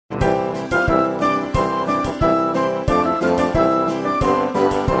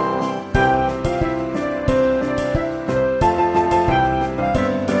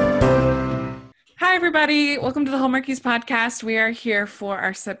everybody. Welcome to the Hallmarkies podcast. We are here for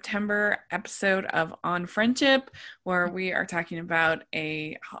our September episode of On Friendship, where we are talking about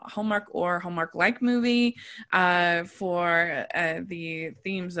a Hallmark or Hallmark-like movie for the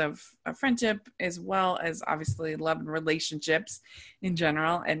themes of friendship, as well as obviously love and relationships in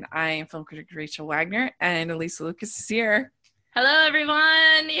general. And I am film critic Rachel Wagner, and Elisa Lucas is here. Hello,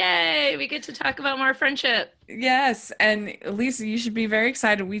 everyone. Yay. We get to talk about more friendship. Yes. And Lisa, you should be very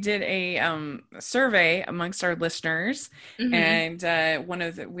excited. We did a survey amongst our listeners, and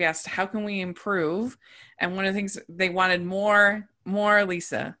we asked, how can we improve? And one of the things they wanted more,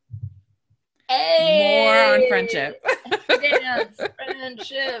 Lisa. Hey! More on friendship. Dance,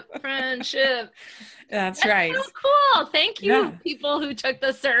 friendship. That's right. So cool. Thank you, people who took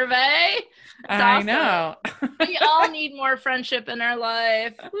the survey. That's I awesome. know. We all need more friendship in our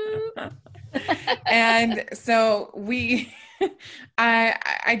life. And so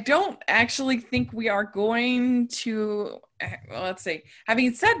I don't actually think we are going to, well, let's see.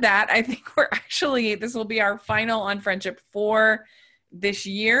 Having said that, I think this will be our final on friendship for this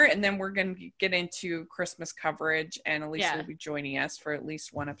year, and then we're going to get into Christmas coverage, and Elisa will be joining us for at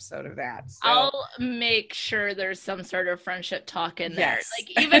least one episode of that. So I'll make sure there's some sort of friendship talk in there. Yes.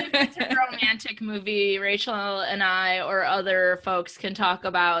 Like, even if it's a romantic movie, Rachel and I or other folks can talk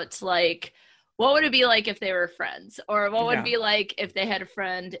about, like, what would it be like if they were friends, or what would it be like if they had a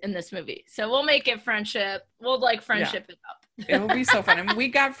friend in this movie. So we'll make it friendship. We'll friendship it up. It will be so fun. And we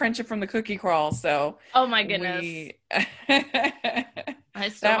got friendship from the cookie crawl, so oh my goodness. I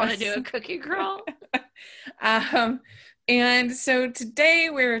still want to do a cookie crawl. And so today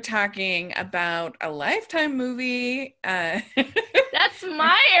we're talking about a Lifetime movie. That's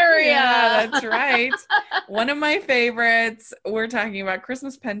my area. Yeah, that's right. One of my favorites. We're talking about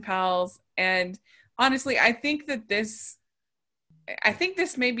Christmas Pen Pals. And honestly, I think this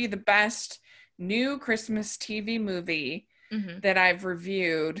may be the best new Christmas TV movie that I've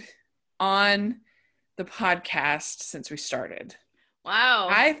reviewed on the podcast since we started. Wow.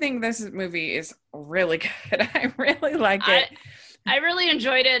 I think this movie is really good. I really like it. I really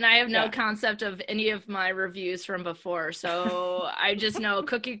enjoyed it, and I have no concept of any of my reviews from before. So I just know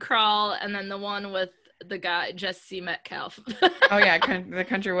Cookie Crawl, and then the one with the guy, Jesse Metcalf. Oh, yeah, the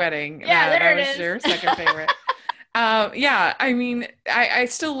Country Wedding. Yeah, that was your second favorite. I mean, I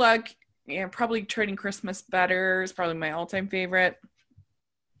still like, probably Trading Christmas Better is probably my all-time favorite.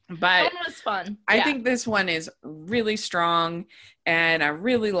 But that one was fun. I think this one is really strong, and I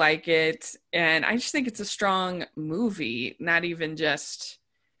really like it. And I just think it's a strong movie, not even just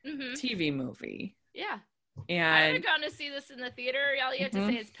TV movie. Yeah. And I would have gone to see this in the theater. All you have to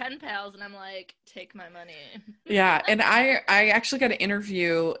say is Pen Pals, and I'm like, take my money. Yeah, and I actually got to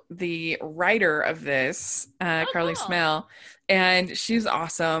interview the writer of this, Carly cool. Smell, and she's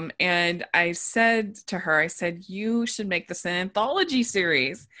awesome. And I said to her, you should make this an anthology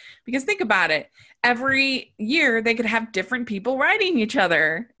series, because think about it. Every year they could have different people writing each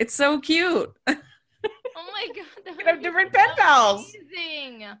other. It's so cute. Oh my God. That could have different pen pals.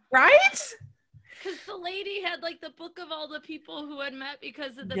 Amazing. Right? Because the lady had the book of all the people who had met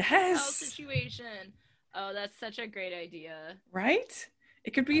because of the pen pal situation. Oh, that's such a great idea. Right?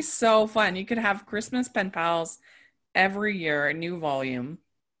 It could be so fun. You could have Christmas Pen Pals every year, a new volume.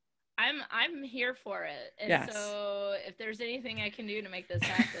 I'm here for it. And so if there's anything I can do to make this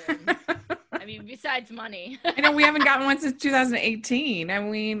happen, I mean, besides money. I know we haven't gotten one since 2018. I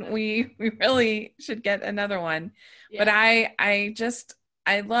mean, we really should get another one. Yeah. But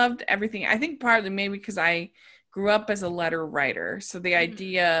I loved everything. I think partly maybe because I grew up as a letter writer. So the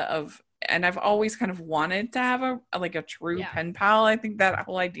idea of, and I've always kind of wanted to have a true pen pal. I think that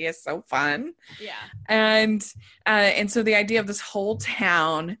whole idea is so fun. Yeah. And so the idea of this whole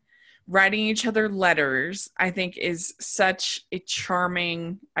town writing each other letters, I think is such a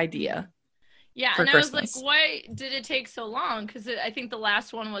charming idea. Yeah, and Christmas. I was like, why did it take so long? Because I think the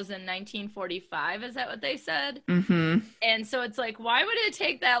last one was in 1945. Is that what they said? Mm-hmm. And so it's like, why would it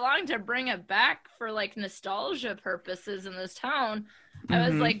take that long to bring it back for nostalgia purposes in this town? I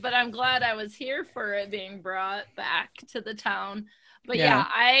was like, but I'm glad I was here for it being brought back to the town. But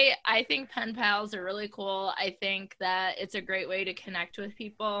I think pen pals are really cool. I think that it's a great way to connect with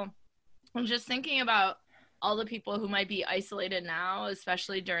people. I'm just thinking about all the people who might be isolated now,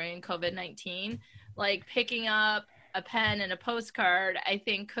 especially during COVID-19, picking up a pen and a postcard, I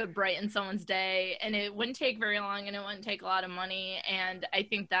think could brighten someone's day, and it wouldn't take very long, and it wouldn't take a lot of money. And I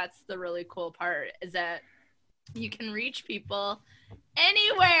think that's the really cool part, is that you can reach people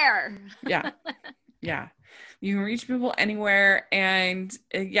anywhere. Yeah. Yeah. You can reach people anywhere. And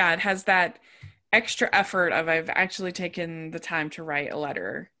it has that extra effort of, I've actually taken the time to write a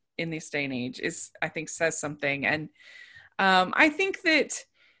letter in this day and age I think says something. And I think that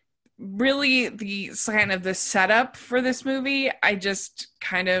really the kind of the setup for this movie, I just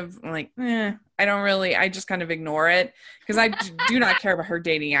kind of like, I just kind of ignore it because I do not care about her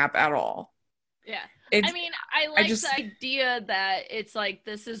dating app at all. Yeah. I like the idea that it's like,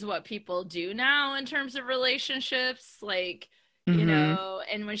 this is what people do now in terms of relationships. Like, you know,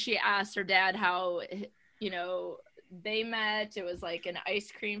 and when she asked her dad how, you know, they met, it was like an ice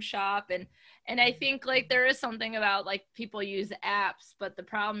cream shop. And I think like there is something about like people use apps, but the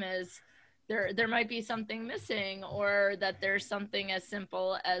problem is there might be something missing, or that there's something as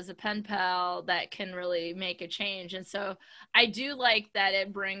simple as a pen pal that can really make a change. And so I do like that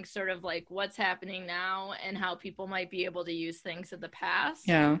it brings sort of like what's happening now and how people might be able to use things of the past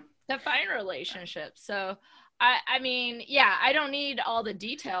to find relationships. So I mean, yeah, I don't need all the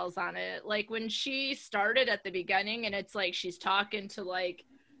details on it. Like when she started at the beginning and it's like she's talking to like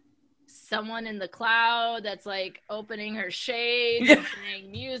someone in the cloud that's like opening her shades and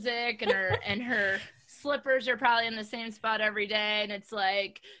playing music, and her slippers are probably in the same spot every day, and it's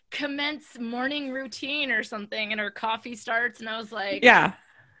like commence morning routine or something, and her coffee starts, and I was like,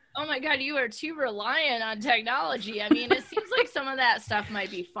 oh my God, you are too reliant on technology. I mean, it seems like some of that stuff might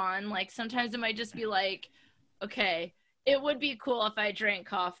be fun. Like sometimes it might just be like, okay, it would be cool if I drank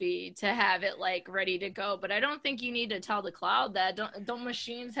coffee to have it like ready to go, but I don't think you need to tell the cloud that. Don't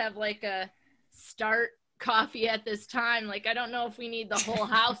machines have like a start coffee at this time? Like, I don't know if we need the whole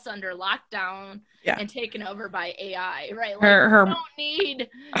house under lockdown and taken over by AI, right? Like, we don't need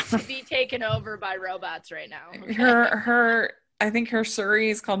to be taken over by robots right now. Okay? I think her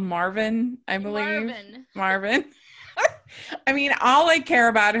Surrey is called Marvin, I believe. Marvin. I mean, all I care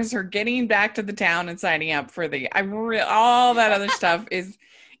about is her getting back to the town and signing up for all that other stuff is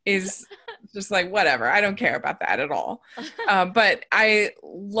just like, whatever. I don't care about that at all. But I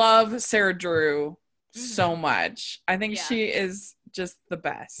love Sarah Drew so much. I think she is just the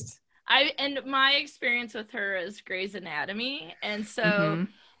best. And my experience with her is Grey's Anatomy. And so,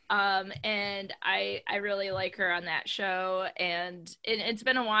 and I really like her on that show, and it's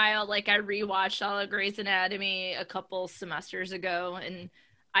been a while. Like I rewatched all of Grey's Anatomy a couple semesters ago, and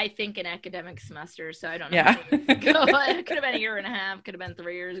I think an academic semester, so I don't know how many years ago. It could have been a year and a half, could have been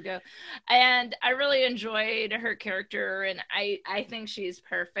 3 years ago. And I really enjoyed her character, and I think she's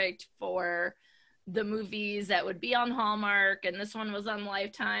perfect for the movies that would be on Hallmark, and this one was on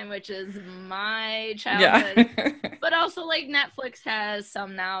Lifetime, which is my childhood. But also like Netflix has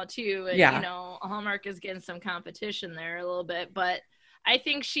some now too, and you know, Hallmark is getting some competition there a little bit, but I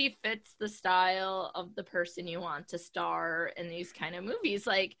think she fits the style of the person you want to star in these kind of movies.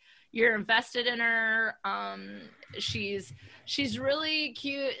 Like, you're invested in her. She's really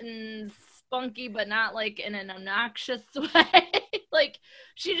cute and spunky, but not like in an obnoxious way. Like,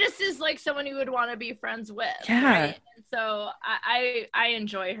 she just is like someone you would want to be friends with. Right? And so I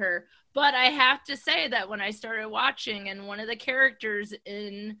enjoy her. But I have to say that when I started watching, and one of the characters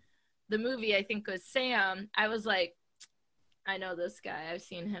in the movie, I think was Sam, I was like, I know this guy. I've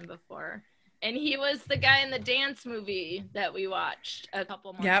seen him before. And he was the guy in the dance movie that we watched a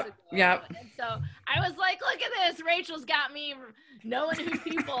couple months ago. And so I was like, look at this. Rachel's got me knowing who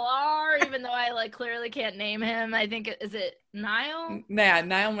people are, even though I like clearly can't name him. I think, is it Niall? Yeah,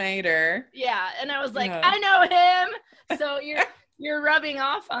 Niall Mater. Yeah. And I was like, I know him. So you're rubbing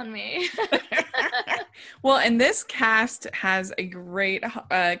off on me. Well, and this cast has a great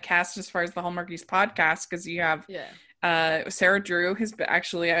cast as far as the Hallmarkies podcast, because you have Sarah Drew has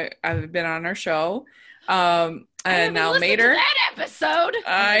actually I've been on our show. And now Mater. That episode.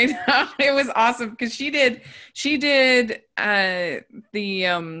 I know, it was awesome because she did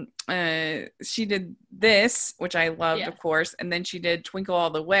this, which I loved, of course, and then she did Twinkle All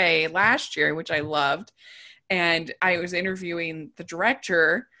the Way last year, which I loved. And I was interviewing the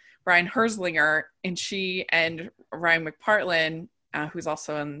director, Brian Herzlinger, and she and Ryan McPartlin, who's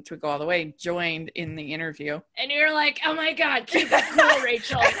also in Twinkle All the Way, joined in the interview. And you're like, oh my God, keep it cool,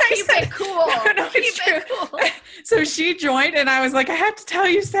 Rachel. Keep it cool. No, keep it cool. So she joined, and I was like, I have to tell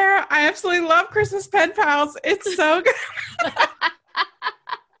you, Sarah, I absolutely love Christmas Pen Pals. It's so good.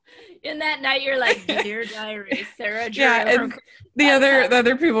 In that night, you're like, Dear Diary, Sarah Drew. Yeah, and the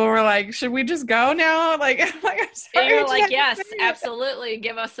other people were like, should we just go now? Like, I'm sorry. And you're like, yes, absolutely.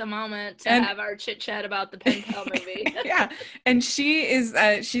 Give us a moment to have our chit chat about the Pen Pal movie. Yeah, and she's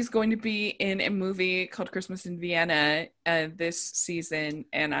going to be in a movie called Christmas in Vienna this season,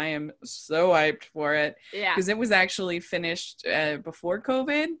 and I am so hyped for it. Yeah, because it was actually finished before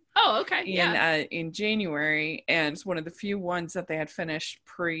COVID. Oh, okay. In January, and it's one of the few ones that they had finished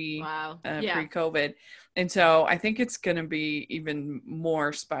pre-COVID. And so I think it's going to be even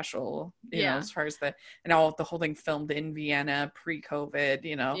more special, you know, Yeah. as far as the whole thing filmed in Vienna pre-COVID,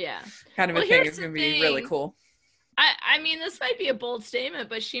 you know, Yeah. kind of a Well, thing. here's It's the going to be really thing. cool. I mean, this might be a bold statement,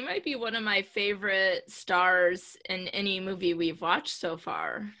 but she might be one of my favorite stars in any movie we've watched so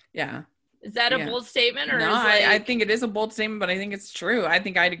far. Yeah. Is that a Yeah. bold statement, or No, is like, I think it is a bold statement, but I think it's true. I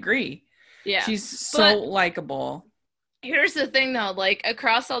think I'd agree. yeah. She's so But likable. here's the thing though, like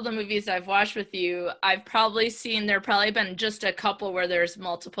across all the movies I've watched with you, I've probably seen there probably been just a couple where there's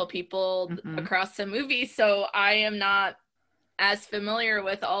multiple people across the movie, so I am not as familiar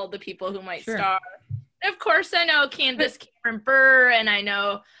with all the people who might star. Of course, I know Candace Cameron Bure, and I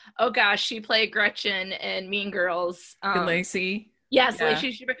know, oh gosh, she played Gretchen in Mean Girls. Lacey. Yes, yeah.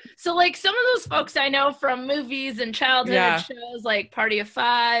 Lacey. So, like, some of those folks I know from movies and childhood shows, like Party of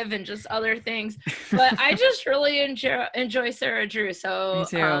Five and just other things. But I just really enjoy Sarah Drew. So,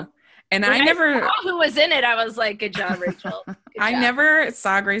 me too. And I never saw who was in it. I was like, good job, Rachel. Good I job. never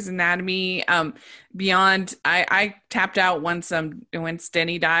saw Grey's Anatomy beyond. I tapped out once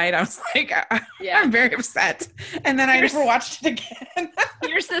Denny died. I was like, I'm very upset. And then I never watched it again.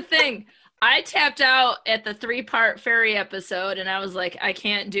 Here's the thing. I tapped out at the 3-part fairy episode, and I was like, I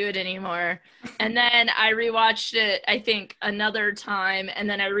can't do it anymore. And then I rewatched it, I think, another time, and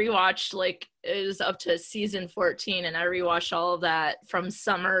then I rewatched, like, it was up to season 14, and I rewatched all of that from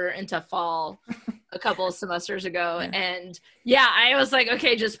summer into fall a couple of semesters ago. And I was like,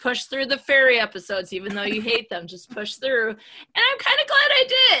 okay, just push through the fairy episodes, even though you hate them, just push through. And I'm kind of glad I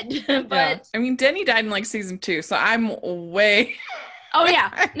did. But I mean, Denny died in like season 2, so I'm way... Oh,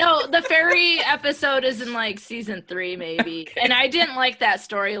 yeah. No, the fairy episode is in, like, season 3, maybe. Okay. And I didn't like that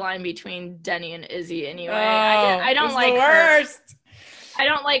storyline between Denny and Izzy anyway. I don't like her. I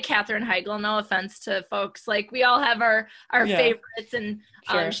don't like Katherine Heigl. No offense to folks. Like, we all have our favorites, and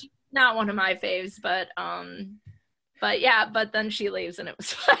she's not one of my faves, but then she leaves, and it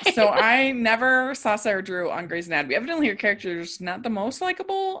was fine. So I never saw Sarah Drew on Grey's Anatomy. Evidently, her character is not the most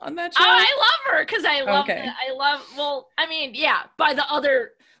likable on that show. Oh, I love her because I love by the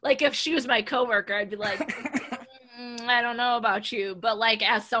other, like, if she was my coworker, I'd be like, I don't know about you, but like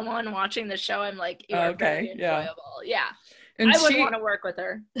as someone watching the show, I'm like, you're very enjoyable. Yeah. And I would want to work with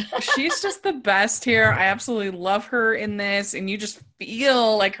her. She's just the best here. I absolutely love her in this, and you just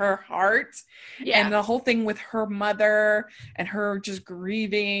feel like her heart. Yeah. And the whole thing with her mother and her just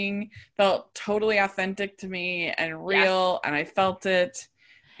grieving felt totally authentic to me and real, and I felt it.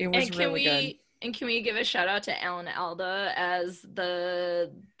 It was really good. And can we give a shout out to Alan Alda as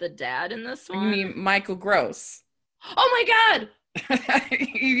the dad in this one? You mean Michael Gross? Oh my God!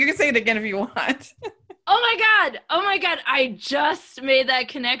 You can say it again if you want. Oh my God. I just made that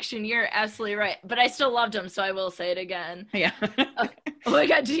connection. You're absolutely right. But I still loved him, so I will say it again. Yeah. Okay. Oh my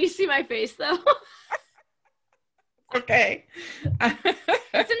God. Did you see my face though? Okay.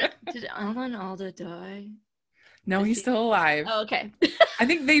 Did Alan Alda die? No, he's still alive. Oh, okay. I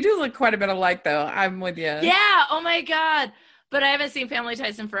think they do look quite a bit alike though. I'm with you. Yeah. Oh my God. But I haven't seen Family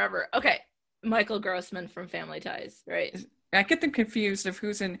Ties in forever. Okay. Michael Grossman from Family Ties, right? I get them confused of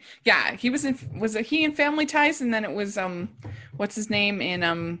who's in. Yeah, was he in Family Ties, and then it was what's his name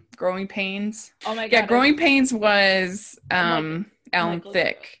in Growing Pains? Oh my God. Yeah, Growing Pains was Alan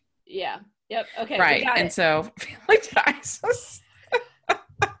Thicke. Yeah. Yep. Okay. Right, and so Family Ties was.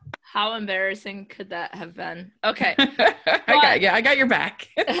 How embarrassing could that have been? Okay. I got your back.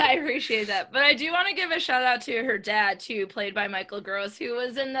 I appreciate that. But I do want to give a shout out to her dad, too, played by Michael Gross, who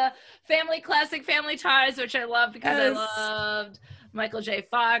was in the family classic Family Ties, which I love because I loved Michael J.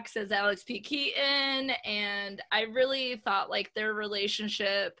 Fox as Alex P. Keaton. And I really thought, like, their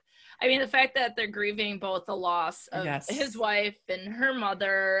relationship, I mean, the fact that they're grieving both the loss of his wife and her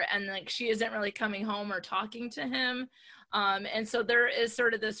mother, and, like, she isn't really coming home or talking to him. And so there is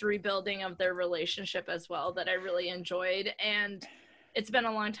sort of this rebuilding of their relationship as well that I really enjoyed. And it's been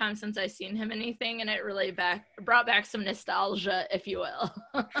a long time since I've seen him anything, and it really brought back some nostalgia, if you will.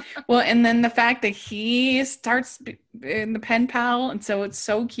 Well, and then the fact that he starts in the pen pal, and so it's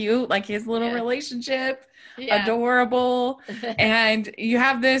so cute, like his little relationship, adorable. And you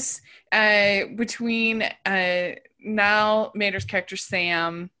have this between Nile Mater's character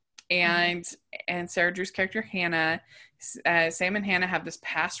Sam and Sarah Drew's character Hannah. Sam and Hannah have this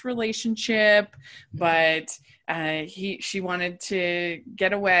past relationship, but she wanted to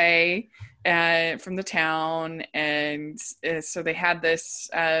get away from the town, and so they had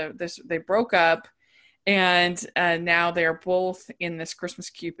this they broke up, and now they're both in this Christmas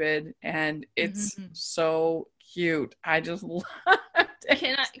Cupid, and it's so cute. I just loved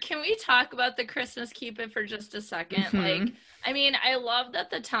it. Can we talk about the Christmas Cupid for just a second? Like, I mean, I love that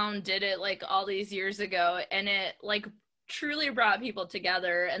the town did it like all these years ago, and it like truly brought people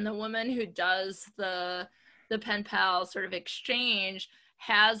together. And the woman who does the pen pal sort of exchange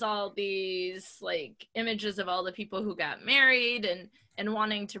has all these like images of all the people who got married and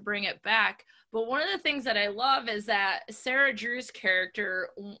wanting to bring it back. But one of the things that I love is that Sarah Drew's character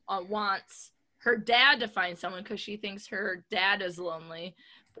wants her dad to find someone because she thinks her dad is lonely.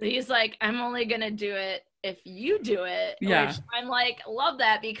 But he's like, I'm only going to do it if you do it. Yeah. Which I'm like, love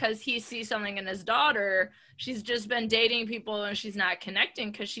that, because he sees something in his daughter. She's just been dating people and she's not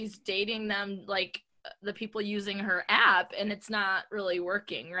connecting because she's dating them like the people using her app, and it's not really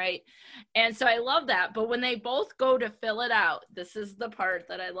working, right? And so I love that. But when they both go to fill it out, this is the part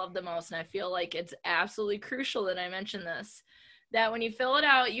that I love the most, and I feel like it's absolutely crucial that I mention this, that when you fill it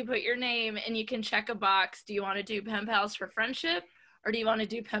out, you put your name and you can check a box. Do you want to do pen pals for friendship, or do you want to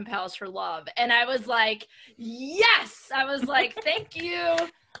do pen pals for love? And I was like, yes. I was like, thank you,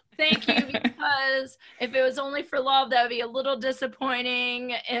 because if it was only for love, that would be a little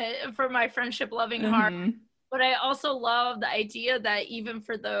disappointing for my friendship loving heart. But I also love the idea that even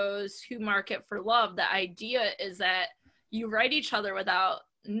for those who market for love, the idea is that you write each other without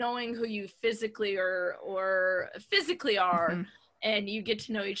knowing who you physically or physically are. And you get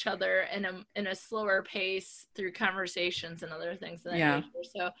to know each other in a slower pace through conversations and other things of that nature.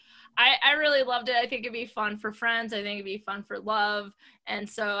 So I really loved it. I think it'd be fun for friends. I think it'd be fun for love. And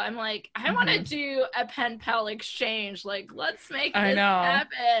so I'm like, I want to do a pen pal exchange. Like, let's make this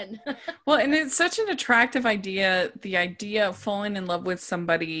happen. Well, and it's such an attractive idea, the idea of falling in love with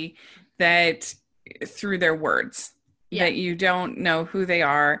somebody that through their words. That you don't know who they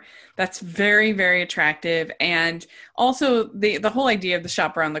are. That's very, very attractive. And also the whole idea of the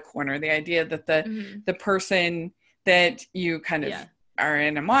shop around the corner, the idea that the person that you kind of are in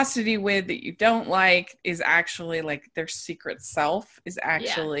animosity with, that you don't like, is actually like their secret self is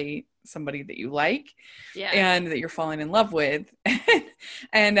actually somebody that you like and that you're falling in love with.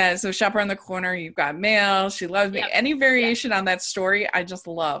 And so shop around the corner, you've got mail, she loves me. Any variation on that story, I just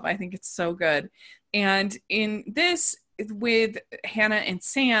love. I think it's so good. And in this, with Hannah and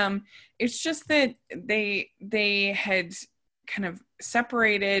Sam, it's just that they had kind of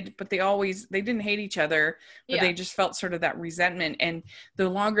separated, but they didn't hate each other, but they just felt sort of that resentment. And the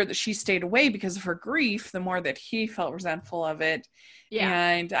longer that she stayed away because of her grief, the more that he felt resentful of it.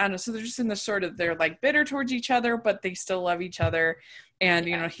 And I don't know, so they're just in the sort of, they're like bitter towards each other, but they still love each other. And,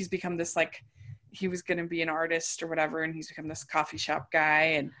 you know, he's become this, like, he was going to be an artist or whatever, and he's become this coffee shop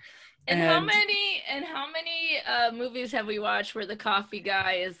guy. And how many movies have we watched where the coffee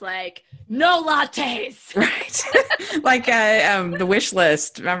guy is like, no lattes? Right. Like the Wish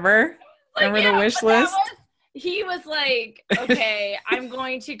List, remember? Like, remember the Wish List? He was like, okay, I'm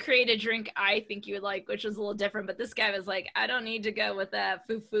going to create a drink I think you would like, which was a little different. But this guy was like, I don't need to go with that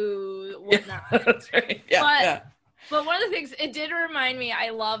foo-foo whatnot. That's right. But one of the things, it did remind me,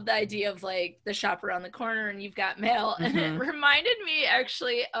 I love the idea of like the shop around the corner and you've got mail. And it reminded me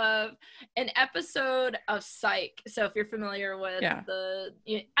actually of an episode of Psych. So if you're familiar with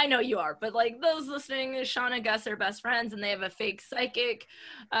I know you are, but like those listening, Sean and Gus are best friends and they have a fake psychic,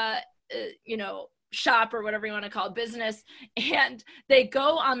 shop or whatever you want to call it, business, and they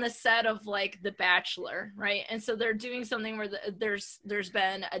go on the set of like The Bachelor, right? And so they're doing something where there's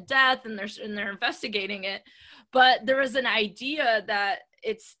been a death and they're investigating it, but there was an idea that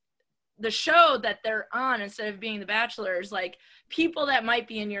it's the show that they're on, instead of being The Bachelor, is like people that might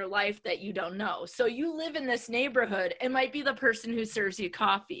be in your life that you don't know. So you live in this neighborhood, it might be the person who serves you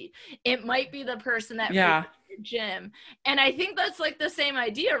coffee, it might be the person that your gym. And I think that's like the same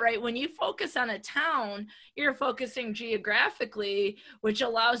idea, right? When you focus on a town, you're focusing geographically, which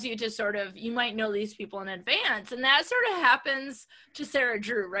allows you to sort of, you might know these people in advance. And that sort of happens to Sarah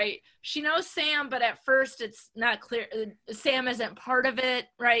Drew, right? She knows Sam, but at first it's not clear. Sam isn't part of it,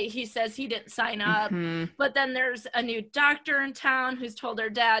 right? He says he didn't sign up. But then there's a new doctor in town who's told her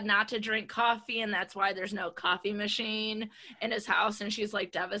dad not to drink coffee, and that's why there's no coffee machine in his house. And she's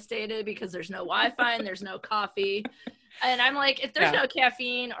like devastated because there's no Wi-Fi and there's no coffee. And I'm like, if there's no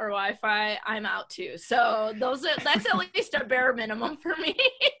caffeine or Wi-Fi, I'm out too. So that's at least a bare minimum for me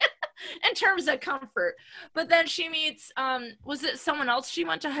in terms of comfort. But then she meets, was it someone else she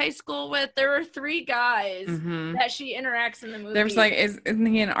went to high school with? There were 3 guys that she interacts in the movie. There's like, isn't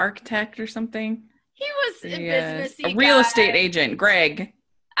he an architect or something? He was a businessy a real guy. estate agent, Greg.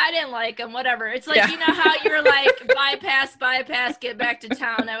 I didn't like him, whatever. It's like, you know how you're like, bypass, get back to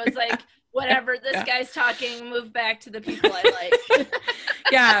town. I was like, whatever, this guy's talking, move back to the people I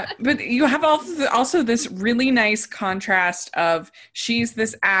like. But you have also this really nice contrast of she's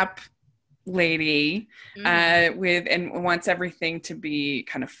this app lady with and wants everything to be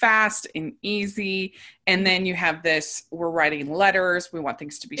kind of fast and easy. And then you have this, we're writing letters, we want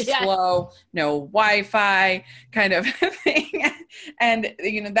things to be slow, no Wi-Fi kind of thing. And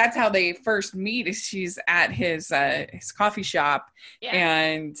that's how they first meet, is she's at his coffee shop,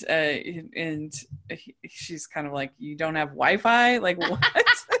 and she's kind of like, you don't have Wi-Fi, like what?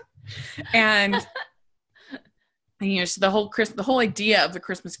 And so the whole idea of the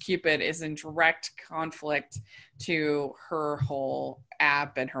Christmas Cupid is in direct conflict to her whole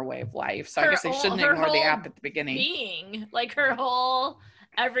app and her way of life. So I guess they shouldn't ignore the app at the beginning. Being like her whole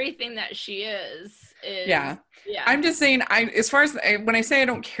everything that she is. Yeah. I'm just saying, as far as when I say I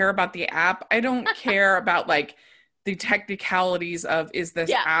don't care about the app, I don't care about like the technicalities of, is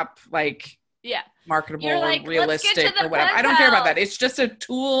this app like marketable or realistic or whatever. I don't care about that. It's just a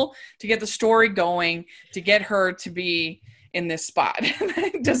tool to get the story going, to get her to be in this spot.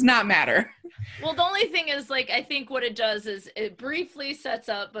 It does not matter. Well, the only thing is, like, I think what it does is it briefly sets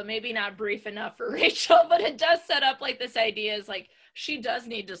up, but maybe not brief enough for Rachel, but it does set up like this idea is like, she does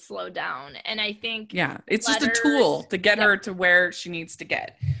need to slow down. And I think it's just a tool to get her to where she needs to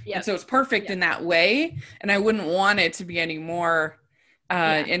get. And so it's perfect in that way. And I wouldn't want it to be any more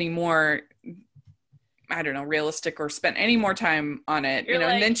I don't know, realistic or spend any more time on it. Like,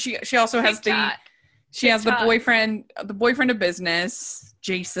 and then she also has the boyfriend of business,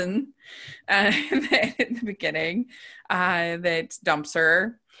 Jason, in the beginning, that dumps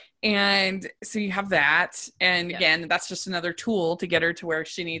her. And so you have that. And again, that's just another tool to get her to where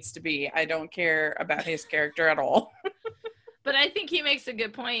she needs to be. I don't care about his character at all. But I think he makes a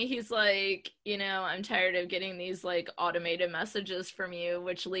good point. He's like, I'm tired of getting these like automated messages from you,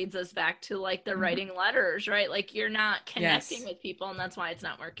 which leads us back to like the writing letters, right? Like you're not connecting with people, and that's why it's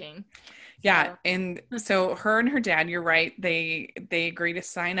not working. Yeah. And so her and her dad, you're right. They agree to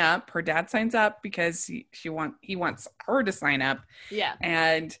sign up. Her dad signs up because he wants her to sign up. Yeah.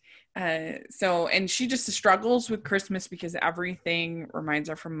 And and she just struggles with Christmas because everything reminds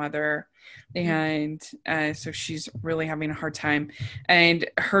her of her mother. And so she's really having a hard time. And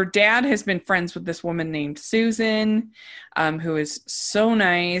her dad has been friends with this woman named Susan, who is so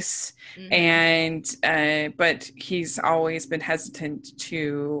nice. And but he's always been hesitant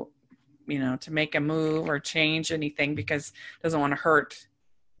to make a move or change anything because he doesn't want to hurt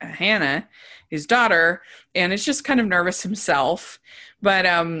Hannah, his daughter, and is just kind of nervous himself. But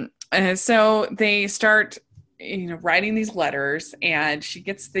so they start, writing these letters, and she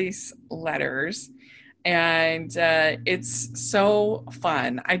gets these letters, and it's so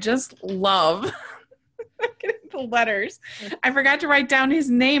fun. I just love getting the letters. I forgot to write down his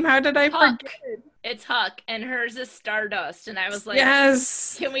name. How did I forget? It's Huck, and hers is Stardust. And I was like,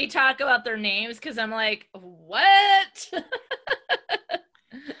 yes. Can we talk about their names? Because I'm like, what?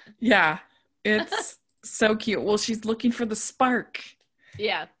 Yeah, it's so cute. Well, she's looking for the spark.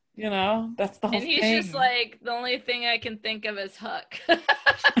 Yeah. That's the whole thing. And he's just like, the only thing I can think of is Huck.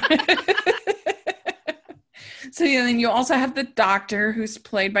 So then you also have the doctor, who's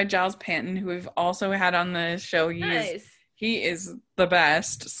played by Giles Panton, who we've also had on the show. He is the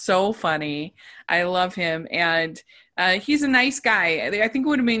best. So funny. I love him. And he's a nice guy. I think it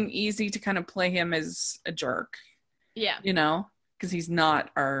would have been easy to kind of play him as a jerk. Yeah. Because he's not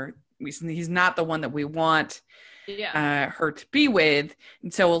the one that we want her to be with.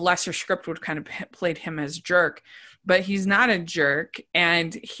 And so a lesser script would kind of played him as jerk. But he's not a jerk.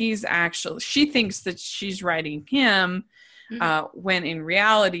 And she thinks that she's writing him when in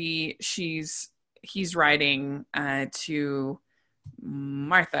reality he's writing to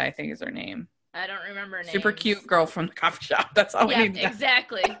Martha, I think is her name. I don't remember her name. Super cute girl from the coffee shop. That's all we need.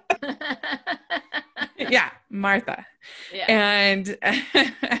 Exactly. Yeah, Martha. Yeah. And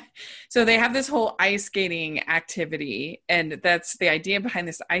so they have this whole ice skating activity, and that's the idea behind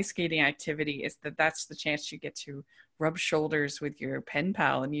this ice skating activity, is that that's the chance you get to rub shoulders with your pen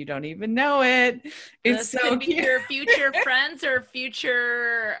pal and you don't even know it. It's this so could cute. Be your future friends or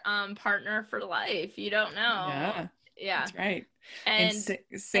future partner for life. You don't know. Yeah. That's right. And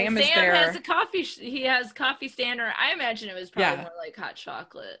Sam is there. Has a coffee. He has coffee stand, or I imagine it was probably more like hot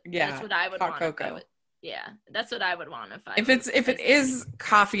chocolate. Yeah, that's what I would want. cocoa. That's what I would want if it is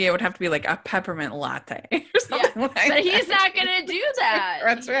coffee, it would have to be like a peppermint latte or something like that. But he's not going to do that.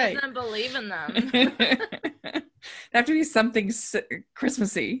 That's he right. Doesn't believe in them. It'd have to be something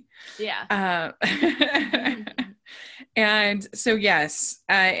Christmassy. Yeah. And so yes,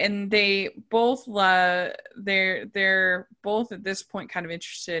 and they both they're both at this point kind of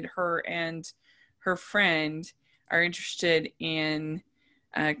interested. Her and her friend are interested in,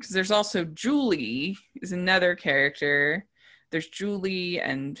 because there's also Julie is another character. There's Julie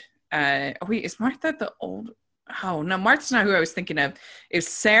and wait, is Martha the old? Oh no, Martha's not who I was thinking of. It's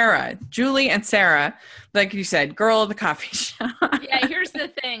Sarah, Julie, and Sarah. Like you said, girl at the coffee shop. Yeah, here's the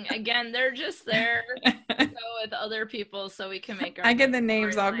thing. Again, they're just there to go with other people so we can make our. I get the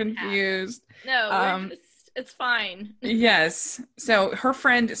names all confused. No, it's fine. Yes. So her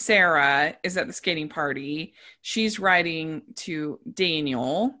friend Sarah is at the skating party. She's writing to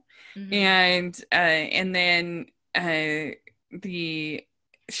Daniel, and then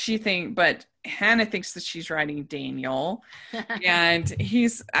but Hannah thinks that she's writing Daniel, and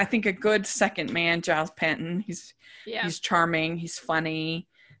he's, I think, a good second man. Giles Penton. He's charming. He's funny.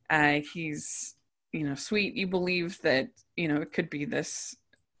 He's sweet. You believe that it could be this.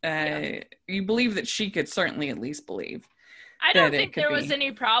 You believe that she could certainly at least believe. I don't think there was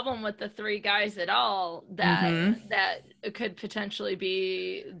any problem with the three guys at all that could potentially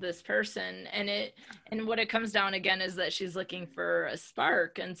be this person. And what it comes down again is that she's looking for a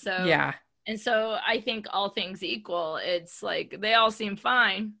spark. And so I think all things equal, it's like they all seem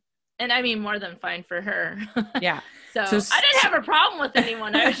fine. And I mean, more than fine for her. Yeah. So I didn't have a problem with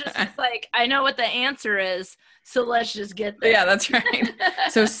anyone. I was just like, I know what the answer is, so let's just get there. Yeah, that's right.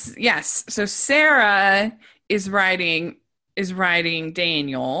 So yes. So Sarah is writing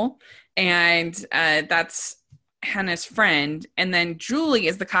Daniel, and that's Hannah's friend. And then Julie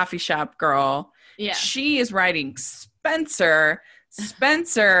is the coffee shop girl. Yeah. She is writing Spencer.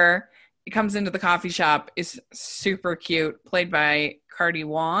 Spencer comes into the coffee shop, is super cute, played by Cardi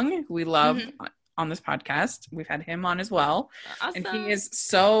Wong, who we love on this podcast. We've had him on as well. Awesome. And he is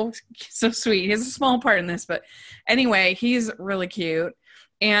so sweet. He has a small part in this, but anyway, he's really cute.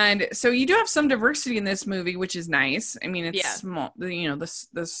 And so you do have some diversity in this movie, which is nice. I mean, it's small,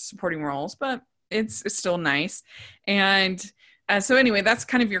 the supporting roles, but it's still nice. And so anyway, that's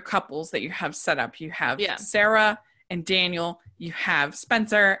kind of your couples that you have set up. You have Sarah and Daniel. You have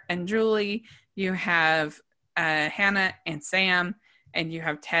Spencer and Julie. You have Hannah and Sam. And you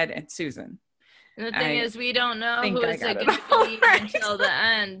have Ted and Susan. And the thing is, we don't know who it's going to be until the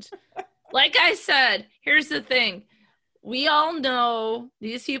end. Like I said, here's the thing. We all know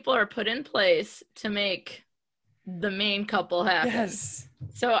these people are put in place to make the main couple happen. Yes.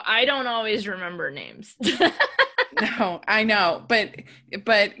 So I don't always remember names. No, I know. But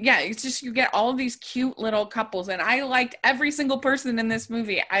yeah, it's just you get all of these cute little couples. And I liked every single person in this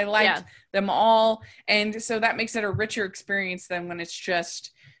movie. I liked them all. And so that makes it a richer experience than when it's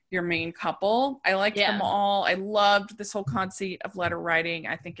just your main couple. I liked them all. I loved this whole conceit of letter writing.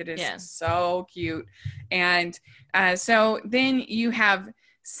 I think it is so cute. And so then you have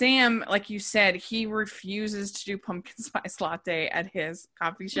Sam, like you said, he refuses to do pumpkin spice latte at his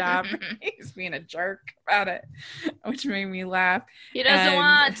coffee shop. He's being a jerk about it, which made me laugh. He doesn't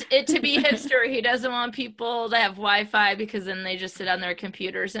want it to be hipster. He doesn't want people to have Wi-Fi because then they just sit on their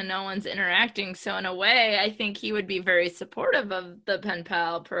computers and no one's interacting. So in a way, I think he would be very supportive of the Pen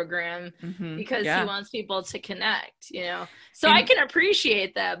Pal program because he wants people to connect, So I can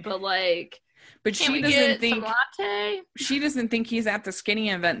appreciate that, but But she doesn't think he's at the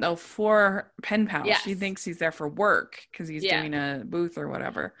skinny event though for Pen Pal. Yes. She thinks he's there for work because he's doing a booth or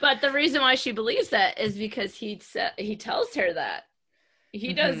whatever. But the reason why she believes that is because he tells her that.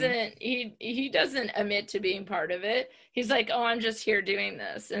 He doesn't admit to being part of it. He's like, "Oh, I'm just here doing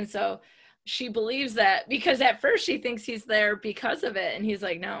this." And so she believes that because at first she thinks he's there because of it, and he's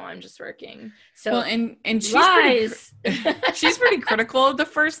like, "No, I'm just working." So and she's she's pretty critical of the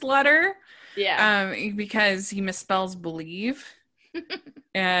first letter. Yeah. Because he misspells believe.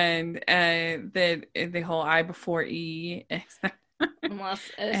 And the whole I before E.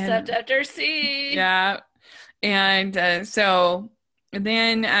 Except after C. Yeah. And so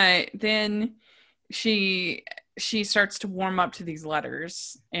then she starts to warm up to these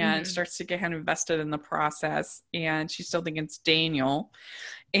letters and starts to get kind of invested in the process. And she's still thinking it's Daniel.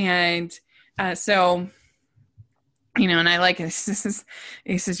 And so... and I like it.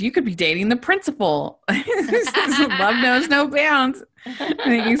 He says, you could be dating the principal. Love knows no bounds.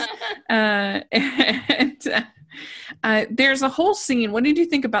 There's a whole scene. What did you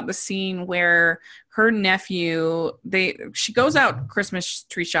think about the scene where her nephew, she goes out Christmas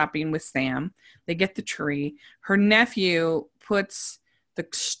tree shopping with Sam. They get the tree. Her nephew puts the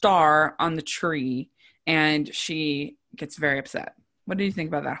star on the tree and she gets very upset. What do you think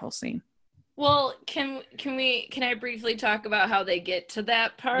about that whole scene? Well, can I briefly talk about how they get to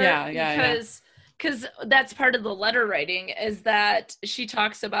that part? Yeah. Because that's part of the letter writing is that she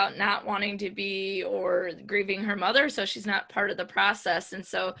talks about not wanting to be or grieving her mother, so she's not part of the process. And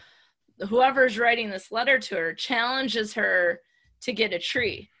so whoever's writing this letter to her challenges her to get a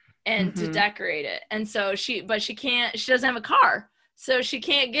tree and to decorate it. And so she doesn't have a car. So she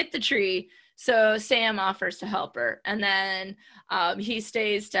can't get the tree. So Sam offers to help her. And then he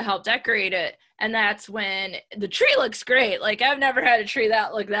stays to help decorate it. And that's when the tree looks great. Like, I've never had a tree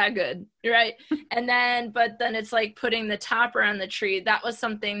that looked that good, right? But then it's like putting the topper on the tree. That was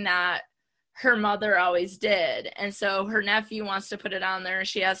something that her mother always did. And so her nephew wants to put it on there, and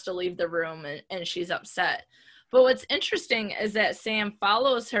she has to leave the room, and she's upset. But what's interesting is that Sam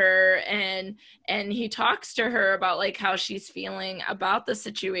follows her, and he talks to her about like how she's feeling about the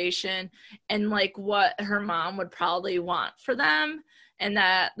situation, and like what her mom would probably want for them, and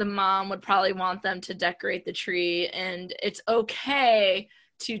that the mom would probably want them to decorate the tree, and it's okay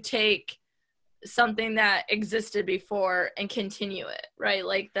to take something that existed before and continue it, right?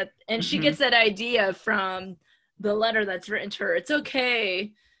 Like that. And she gets that idea from the letter that's written to her. It's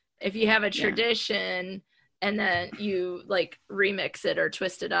okay if you have a tradition and then you like remix it or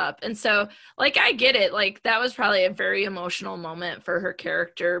twist it up. And so like, I get it. Like, that was probably a very emotional moment for her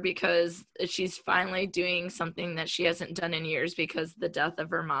character, because she's finally doing something that she hasn't done in years because of the death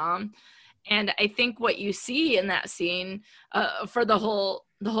of her mom. And I think what you see in that scene for the whole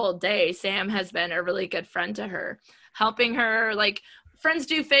day, Sam has been a really good friend to her, helping her. Like, friends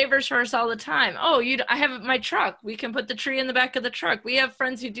do favors for us all the time. Oh, I have my truck. We can put the tree in the back of the truck. We have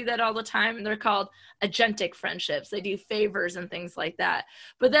friends who do that all the time, and they're called agentic friendships. They do favors and things like that.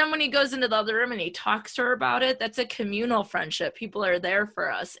 But then when he goes into the other room and he talks to her about it, that's a communal friendship. People are there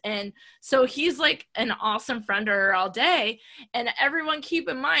for us. And so he's like an awesome friend to her all day. And everyone keep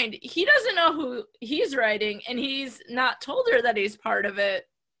in mind, he doesn't know who he's writing, and he's not told her that he's part of it.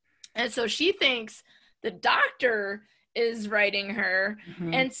 And so she thinks the doctor is writing her.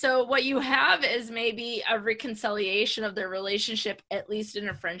 And so what you have is maybe a reconciliation of their relationship, at least in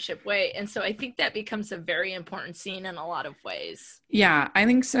a friendship way. And so I think that becomes a very important scene in a lot of ways. Yeah, I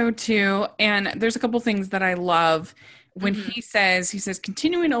think so too. And there's a couple things that I love when he says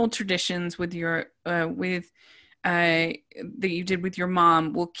continuing old traditions with your that you did with your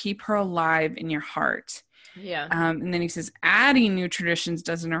mom will keep her alive in your heart. Yeah. And then he says, adding new traditions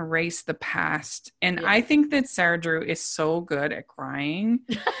doesn't erase the past. And I think that Sarah Drew is so good at crying.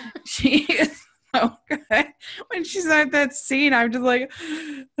 She is so good. When she's at that scene, I'm just like,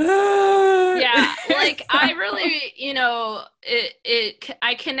 ah. Yeah, like I really,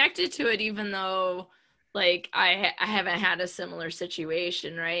 I connected to it, even though like I haven't had a similar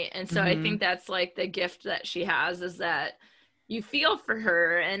situation, right? And so I think that's like the gift that she has, is that you feel for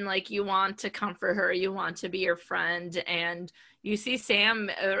her, and like you want to comfort her, you want to be her friend, and you see Sam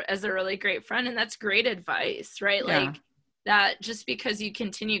as a really great friend, and that's great advice, right? Yeah. Like, that just because you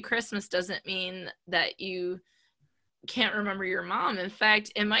continue Christmas doesn't mean that you can't remember your mom. In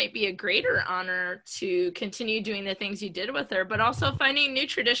fact, it might be a greater honor to continue doing the things you did with her, but also finding new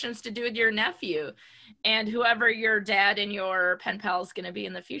traditions to do with your nephew and whoever your dad and your pen pal is going to be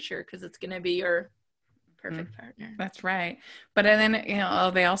in the future, because it's going to be your perfect partner. That's right. But then,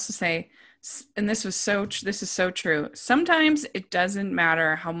 they also say, and this is so true. Sometimes it doesn't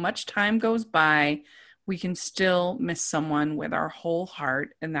matter how much time goes by, we can still miss someone with our whole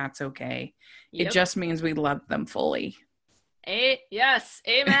heart, and that's okay. Yep. It just means we love them fully. Yes.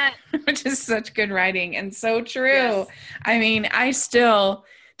 Amen. Which is such good writing and so true. Yes. I mean, I still,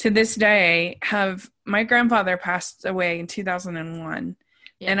 to this day, my grandfather passed away in 2001.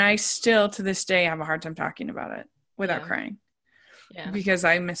 Yeah. And I still, to this day, have a hard time talking about it without crying. Yeah. Because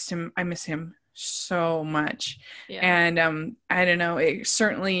I miss him so much. Yeah. And I don't know,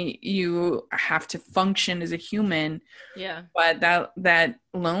 certainly you have to function as a human. Yeah. But that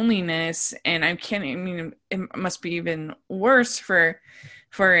loneliness, and it must be even worse for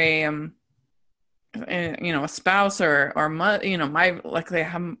a spouse or luckily I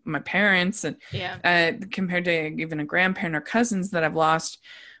have my parents, and compared to even a grandparent or cousins that I've lost.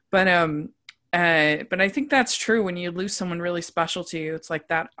 But I think that's true. When you lose someone really special to you, it's like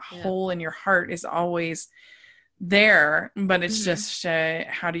that hole in your heart is always there, but it's just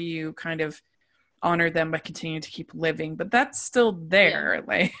how do you kind of honor them by continuing to keep living? But that's still there.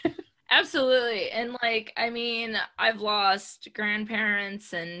 Like, absolutely. And like, I mean, I've lost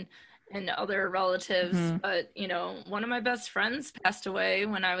grandparents and other relatives, but one of my best friends passed away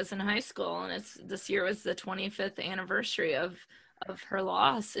when I was in high school, and this year was the 25th anniversary of her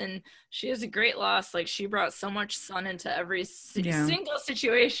loss, and she was a great loss. Like, she brought so much sun into every single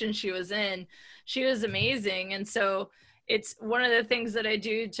situation she was in. She was amazing. And so it's one of the things that I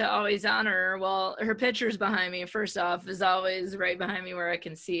do to always honor her. Well, her picture's behind me, first off, is always right behind me where I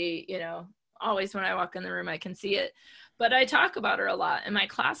can see, always when I walk in the room, I can see it. But I talk about her a lot in my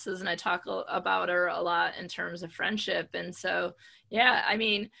classes, and I talk about her a lot in terms of friendship. And so, yeah, I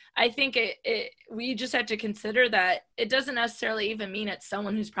mean, I think we just have to consider that it doesn't necessarily even mean it's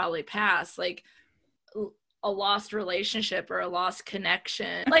someone who's probably passed, like a lost relationship or a lost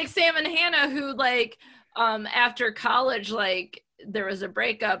connection. Like Sam and Hannah, who like, after college, like there was a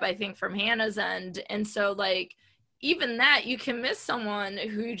breakup, I think, from Hannah's end. And so like, even that, you can miss someone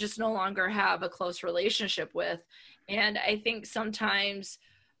who you just no longer have a close relationship with. And I think sometimes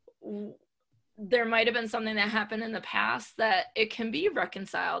there might have been something that happened in the past that it can be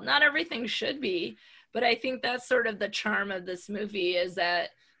reconciled. Not everything should be, but I think that's sort of the charm of this movie, is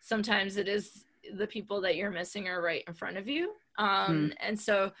that sometimes it is the people that you're missing are right in front of you. And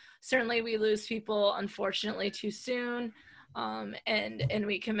so certainly we lose people, unfortunately, too soon. And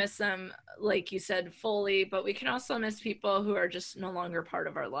we can miss them, like you said, fully, but we can also miss people who are just no longer part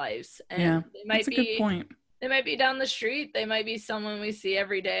of our lives. And that's a good point. They might be down the street. They might be someone we see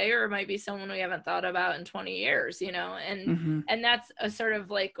every day, or it might be someone we haven't thought about in 20 years, you know, and that's a sort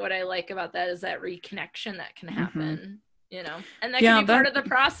of like what I like about that, is that reconnection that can happen, you know, and that can be part of the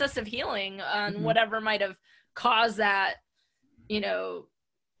process of healing on whatever might have caused that, you know,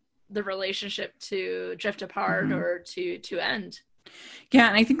 the relationship to drift apart or to end. Yeah,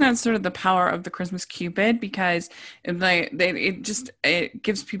 and I think that's sort of the power of the Christmas Cupid, because it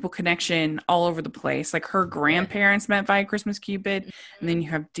gives people connection all over the place. Like her grandparents met via Christmas Cupid, and then you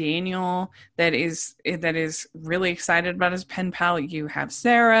have Daniel that is really excited about his pen pal. You have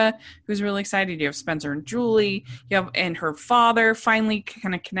Sarah, who's really excited. You have Spencer and Julie. And her father finally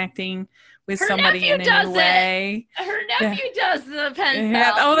kind of connecting with somebody in a new way. Her nephew does the pen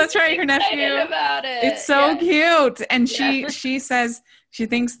pal. Oh, that's right, her nephew. About it. It's so cute, and she says she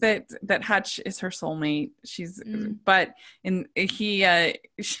thinks that Hutch is her soulmate. But he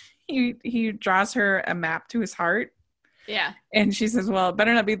draws her a map to his heart. Yeah, and she says, "Well, it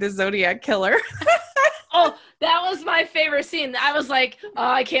better not be the Zodiac killer." Oh, that was my favorite scene. I was like, oh,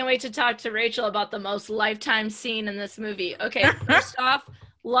 I can't wait to talk to Rachel about the most Lifetime scene in this movie. Okay, first off,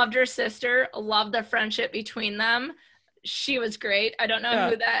 loved her sister, loved the friendship between them. She was great. I don't know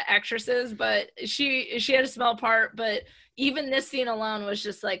who that actress is, but she had a small part, but even this scene alone was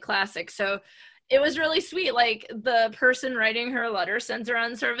just like classic. So it was really sweet. Like the person writing her letter sends her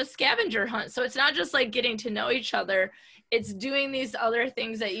on sort of a scavenger hunt. So it's not just like getting to know each other. It's doing these other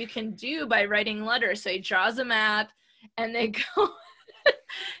things that you can do by writing letters. So he draws a map and they go,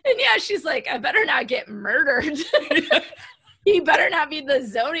 and she's like, I better not get murdered. He better not be the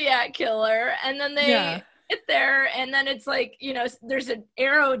Zodiac killer. And then they get there, and then it's like, you know, there's an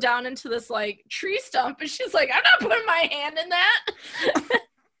arrow down into this like tree stump, and she's like, I'm not putting my hand in that.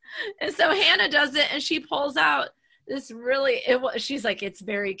 And so Hannah does it, and she pulls out this she's like, it's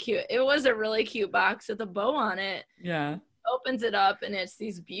very cute. It was a really cute box with a bow on it. Yeah. Opens it up, and it's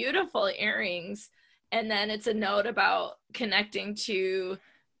these beautiful earrings. And then it's a note about connecting to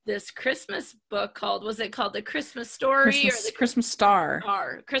this Christmas book was it called The Christmas Story or the Christmas Star?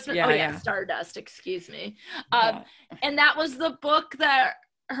 Stardust, excuse me. And that was the book that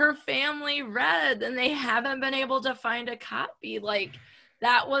her family read, and they haven't been able to find a copy. Like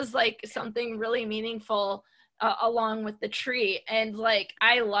that was like something really meaningful along with the tree. And like,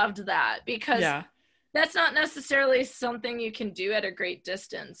 I loved that, because that's not necessarily something you can do at a great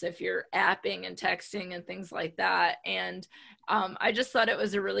distance if you're apping and texting and things like that. And I just thought it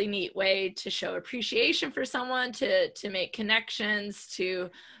was a really neat way to show appreciation for someone, to make connections, to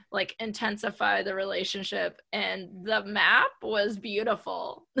like intensify the relationship. And the map was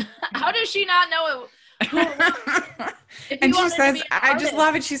beautiful. How does she not know it? And she says, I just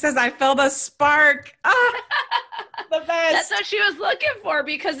love it. She says, I felt a spark. The best. That's what she was looking for,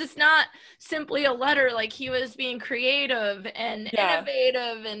 because it's not simply a letter. Like he was being creative and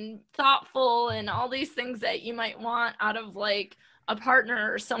innovative and thoughtful and all these things that you might want out of like a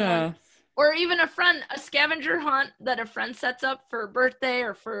partner or someone or even a friend. A scavenger hunt that a friend sets up for a birthday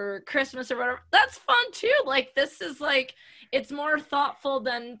or for Christmas or whatever, that's fun too. Like this is like, it's more thoughtful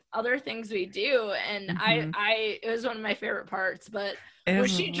than other things we do. And it was one of my favorite parts. But when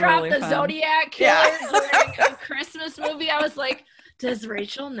she dropped the Zodiac killer during a Christmas movie, I was like, does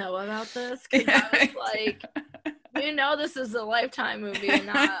Rachel know about this? Because I was like, you know, this is a Lifetime movie and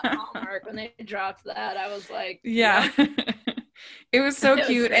not Hallmark. When they dropped that, I was like, It was so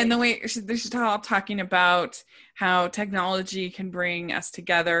cute. And the way she's all talking about how technology can bring us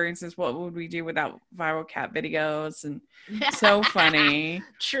together, and says, what would we do without viral cat videos? And so funny.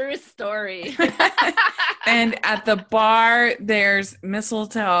 True story. And at the bar, there's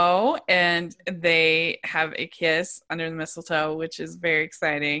mistletoe, and they have a kiss under the mistletoe, which is very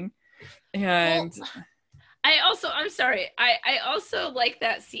exciting. And I'm sorry. I also like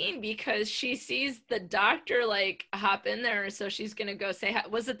that scene because she sees the doctor like hop in there, so she's gonna go say,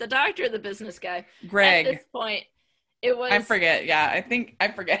 was it the doctor or the business guy? At Greg, this point, it I was. forget. Yeah,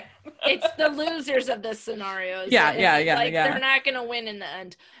 I forget. It's the losers of this scenario. Yeah. They're not gonna win in the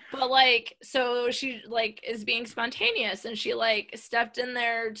end. But like, so she like is being spontaneous, and she like stepped in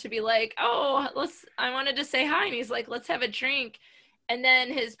there to be like, oh, I wanted to say hi, and he's like, let's have a drink. And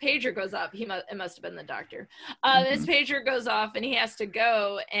then his pager goes off. It must have been the doctor. His pager goes off, and he has to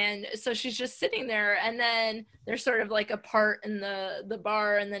go. And so she's just sitting there, and then there's sort of like a part in the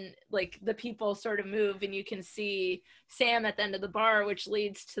bar, and then like the people sort of move, and you can see Sam at the end of the bar, which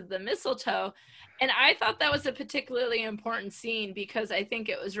leads to the mistletoe. And I thought that was a particularly important scene because I think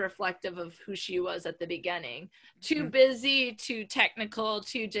it was reflective of who she was at the beginning. Too busy, too technical,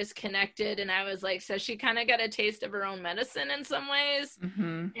 too disconnected. And I was like, so she kind of got a taste of her own medicine in some ways.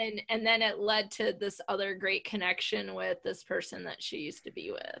 And then it led to this other great connection with this person that she used to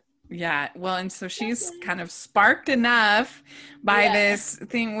be with. Yeah, well, and so she's kind of sparked enough by this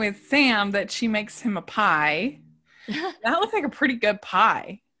thing with Sam that she makes him a pie. That looked like a pretty good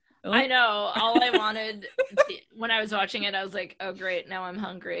pie. I know. All I wanted when I was watching it, I was like, oh, great. Now I'm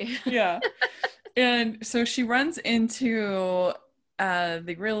hungry. Yeah. And so she runs into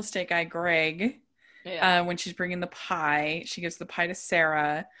the real estate guy, Greg, when she's bringing the pie. She gives the pie to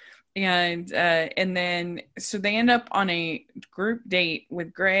Sarah. And then so they end up on a group date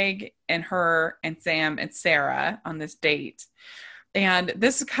with Greg and her and Sam and Sarah on this date. And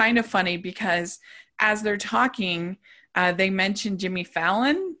this is kind of funny because as they're talking, they mention Jimmy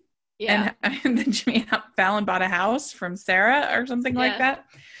Fallon. Yeah. And then Jimmy Fallon bought a house from Sarah or something like that.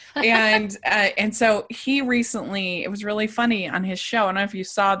 And so he recently, it was really funny on his show. I don't know if you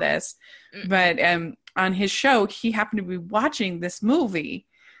saw this, but on his show, he happened to be watching this movie.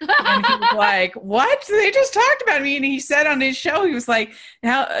 And he was like, what? They just talked about me. And he said on his show, he was like,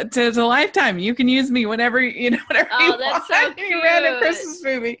 now to Lifetime, you can use me whenever you want. That's so cute. He ran a Christmas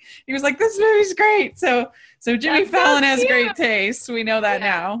movie. He was like, this movie's great. So Jimmy Fallon has great taste. We know that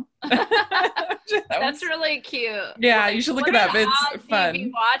now. That's really cute. Yeah, like, you should look it up. It's fun.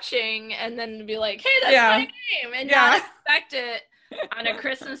 Be watching and then be like, hey, that's my name. And not expect it on a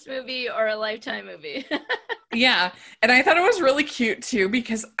Christmas movie or a Lifetime movie. Yeah. And I thought it was really cute too,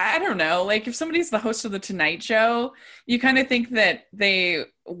 because I don't know, like if somebody's the host of the Tonight Show, you kind of think that they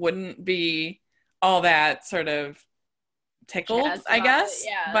wouldn't be all that sort of tickled, I guess,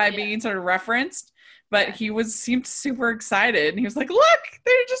 by being sort of referenced. But he seemed super excited. And he was like, look,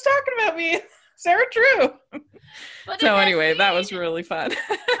 they're just talking about me. Sarah True. So anyway, that was really fun.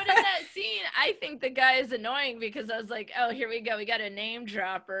 But in that scene, I think the guy is annoying because I was like, oh, here we go. We got a name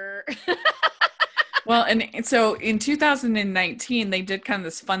dropper. Well, and so in 2019, they did kind of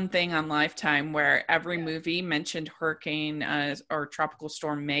this fun thing on Lifetime where every movie mentioned hurricane or tropical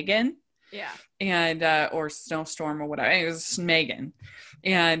storm Megan. Yeah. And or snowstorm or whatever. It was Megan.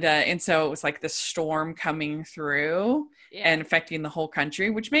 And so it was like this storm coming through and affecting the whole country,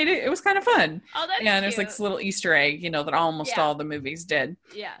 which made it was kind of fun. Oh, that's and there's like this little Easter egg, that almost all the movies did.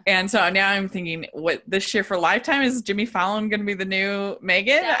 Yeah. And so now I'm thinking, what this year for Lifetime, is Jimmy Fallon going to be the new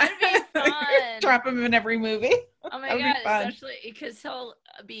Megan? That would be fun. Drop him in every movie. Oh my God, especially because he'll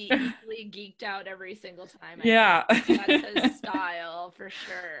be equally geeked out every single time. That's his style for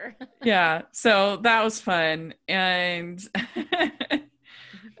sure. Yeah, so that was fun. And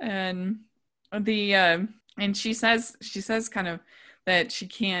and she says kind of that she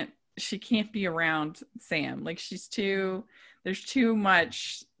can't be around Sam. Like there's too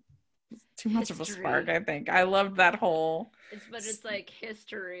much of a spark, I think. I loved that whole it's like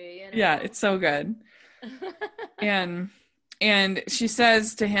history, Yeah, it's so good. and she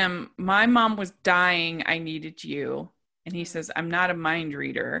says to him, my mom was dying, I needed you. And he says, I'm not a mind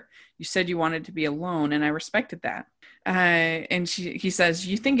reader. You said you wanted to be alone, and I respected that. And he says,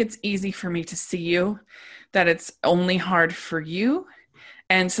 you think it's easy for me to see you, that it's only hard for you?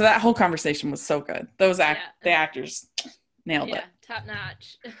 And so that whole conversation was so good. The actors nailed it. Top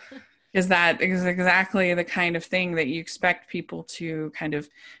notch. Is that is exactly the kind of thing that you expect people to kind of,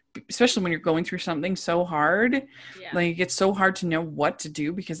 especially when you're going through something so hard. Like it's so hard to know what to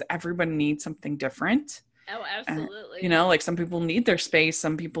do because everybody needs something different. Oh, absolutely. Like some people need their space.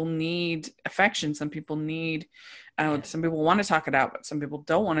 Some people need affection. Some people need, some people want to talk it out, but some people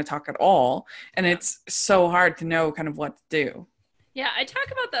don't want to talk at all. And it's so hard to know kind of what to do. Yeah, I talk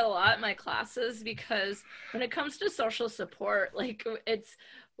about that a lot in my classes because when it comes to social support, like it's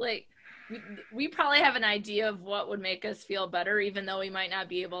like we probably have an idea of what would make us feel better, even though we might not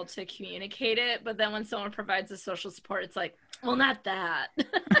be able to communicate it. But then when someone provides the social support, it's like, Well, not that. So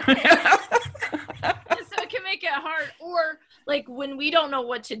it can make it hard. Or like when we don't know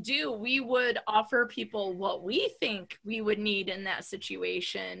what to do, we would offer people what we think we would need in that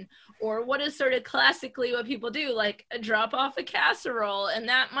situation, or what is sort of classically what people do, like drop off a casserole, and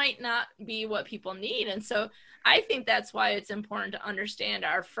that might not be what people need. And so I think that's why it's important to understand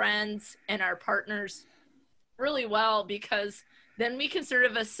our friends and our partners really well, because then we can sort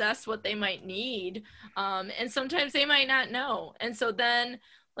of assess what they might need. And sometimes they might not know. And so then,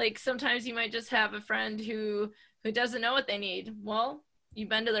 like, sometimes you might just have a friend who doesn't know what they need. Well, you've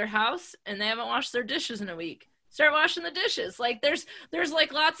been to their house and they haven't washed their dishes in a week. Start washing the dishes. Like there's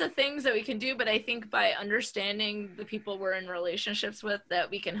like lots of things that we can do, but I think by understanding the people we're in relationships with,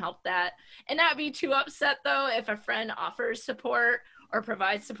 that we can help that, and not be too upset though if a friend offers support or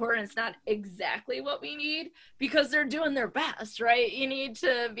provide support and it's not exactly what we need, because they're doing their best, right? You need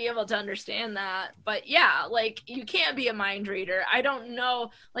to be able to understand that. But yeah, like you can't be a mind reader. I don't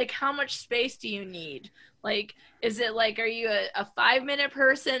know, like how much space do you need? Like, is it like, are you a 5-minute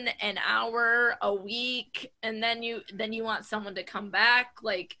person, an hour, a week, and then you want someone to come back?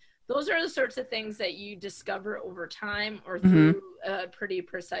 Like, those are the sorts of things that you discover over time or through pretty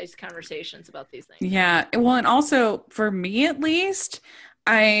precise conversations about these things. Yeah. Well, and also for me, at least,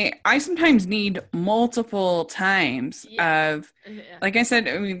 I sometimes need multiple times of, like I said,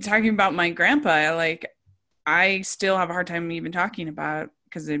 I mean, talking about my grandpa, like I still have a hard time even talking about it,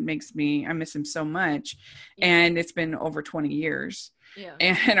 because it makes me, I miss him so much. And it's been over 20 years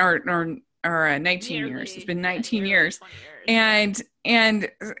and, or 19 years. It's been 19 years. And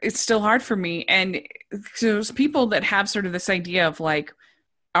it's still hard for me. And so there's people that have sort of this idea of like,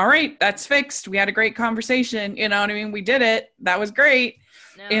 all right, that's fixed. We had a great conversation. You know what I mean? We did it. That was great.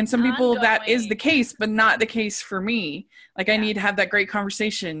 No, and some people that is the case, but not the case for me. Like I need to have that great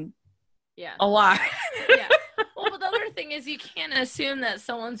conversation a lot. Well, but the other thing is you can't assume that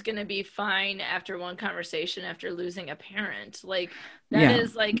someone's going to be fine after one conversation after losing a parent. Like that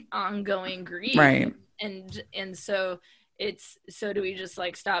is like ongoing grief. Right. And so do we just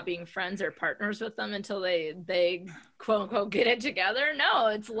like stop being friends or partners with them until they quote unquote get it together? No,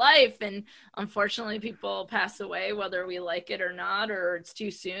 it's life. And unfortunately people pass away, whether we like it or not, or it's too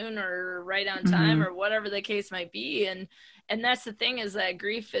soon or right on time or whatever the case might be. And that's the thing, is that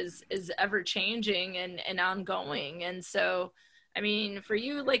grief is ever changing and ongoing. And so, I mean, for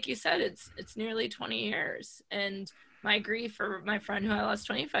you, like you said, it's nearly 20 years, and my grief for my friend who I lost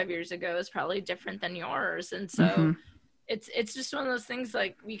 25 years ago is probably different than yours. And so it's just one of those things,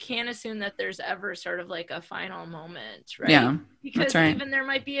 like we can't assume that there's ever sort of like a final moment, right? Yeah, because even there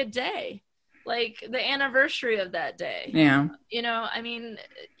might be a day, like the anniversary of that day. Yeah. You know, I mean,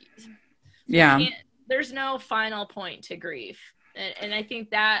 there's no final point to grief. And I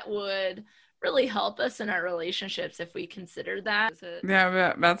think that would really help us in our relationships if we consider that.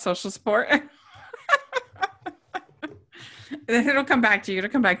 Yeah, about social support. It'll come back to you.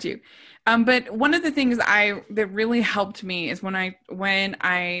 But one of the things that really helped me is when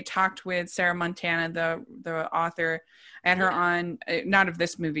I talked with Sarah Montana, the author. I had her on, not of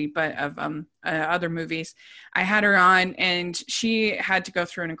this movie, but of other movies. I had her on, and she had to go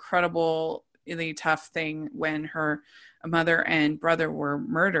through an incredible, really tough thing when her mother and brother were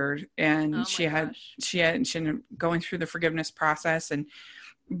murdered, and she ended up going through the forgiveness process, and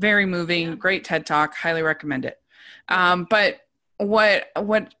very moving, great TED Talk, highly recommend it. But what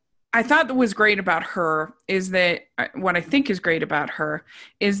I thought that was great about her is that what I think is great about her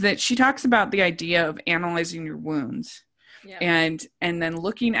is that she talks about the idea of analyzing your wounds. And then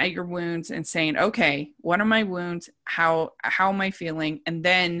looking at your wounds and saying, okay, what are my wounds? How am I feeling? And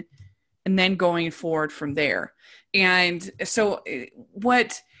then going forward from there. And so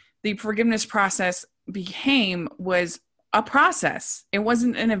what the forgiveness process became was a process. It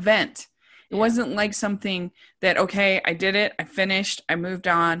wasn't an event. It wasn't like something that, okay, I did it, I finished, I moved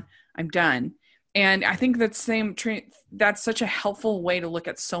on, I'm done. And I think that's such a helpful way to look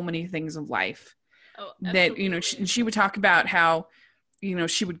at so many things of life. Oh, that, you know, she would talk about how, you know,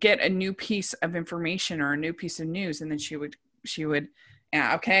 she would get a new piece of information or a new piece of news, and then she would,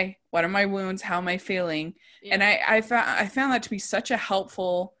 okay, what are my wounds? How am I feeling? Yeah. And I found that to be such a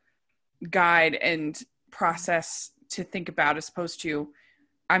helpful guide and process to think about, as opposed to,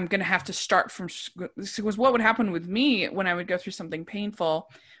 I'm going to have to start from, because what would happen with me when I would go through something painful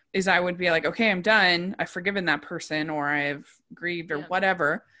is I would be like, okay, I'm done. I've forgiven that person, or I've grieved, or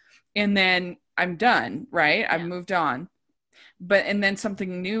whatever. And then I'm done, right? I've moved on. And then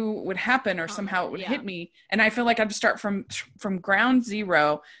something new would happen, or somehow it would hit me. And I feel like I have to start from ground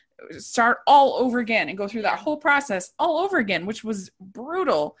zero start all over again and go through that whole process all over again, which was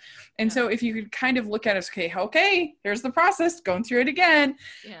brutal. And so if you could kind of look at it, okay, here's the process, going through it again.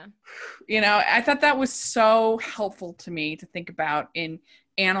 Yeah. You know, I thought that was so helpful to me to think about in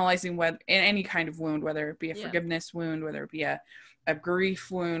analyzing in any kind of wound, whether it be a forgiveness wound, whether it be a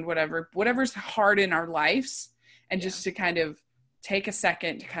grief wound, whatever's hard in our lives, and just to kind of take a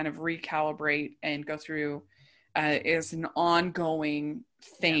second to kind of recalibrate and go through is an ongoing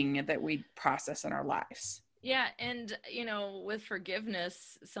thing that we process in our lives. Yeah. And, you know, with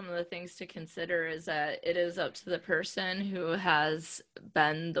forgiveness, some of the things to consider is that it is up to the person who has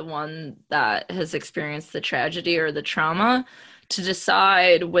been the one that has experienced the tragedy or the trauma to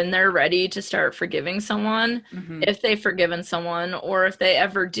decide when they're ready to start forgiving someone, if they've forgiven someone, or if they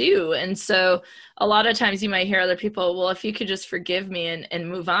ever do. And so a lot of times you might hear other people, well, if you could just forgive me and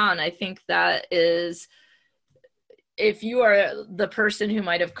move on. I think that is, if you are the person who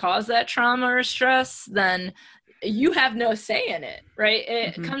might have caused that trauma or stress, then you have no say in it, right?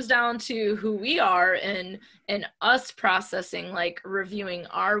 It comes down to who we are and us processing, like reviewing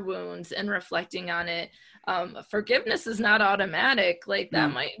our wounds and reflecting on it. Forgiveness is not automatic. Like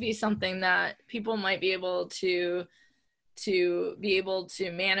that might be something that people might be able to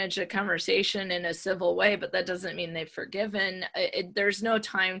manage a conversation in a civil way, but that doesn't mean they've forgiven. There's no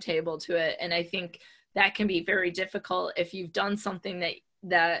timetable to it. And I think that can be very difficult if you've done something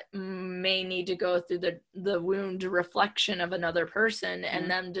that may need to go through the wound reflection of another person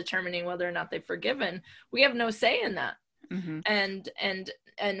and them determining whether or not they've forgiven. We have no say in that.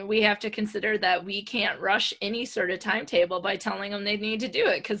 And we have to consider that we can't rush any sort of timetable by telling them they need to do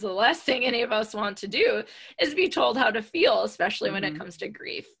it, because the last thing any of us want to do is be told how to feel, especially when it comes to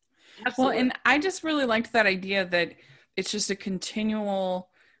grief. Absolutely. Well, and I just really liked that idea that it's just a continual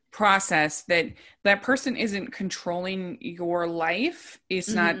process, that person isn't controlling your life. It's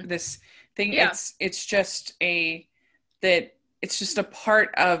not this thing. It's just a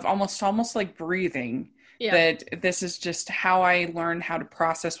part of almost like breathing. That this is just how I learn how to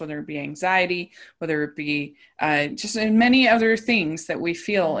process, whether it be anxiety, whether it be just in many other things that we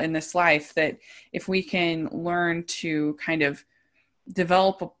feel in this life, that if we can learn to kind of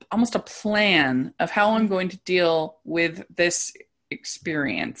develop almost a plan of how I'm going to deal with this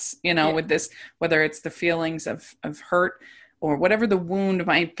experience, you know, with this, whether it's the feelings of hurt or whatever the wound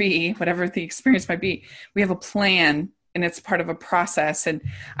might be, whatever the experience might be, we have a plan. And it's part of a process. And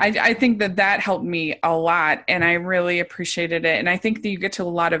I think that helped me a lot. And I really appreciated it. And I think that you get to a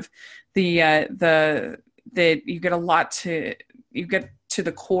lot of you get to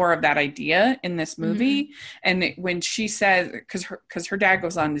the core of that idea in this movie. And when she says, because her dad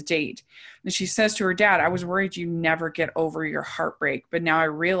goes on the date, and she says to her dad, I was worried you never get over your heartbreak, but now I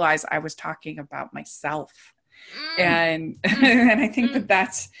realize I was talking about myself. And I think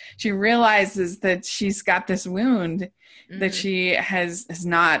that she realizes that she's got this wound that she has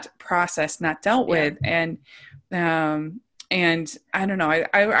not processed, not dealt with. And I don't know,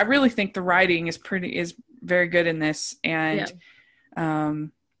 I really think the writing is very good in this. And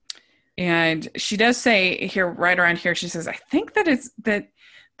and she does say here, right around here, she says, I think that it's that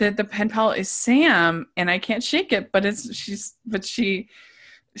the pen pal is Sam, and I can't shake it, but she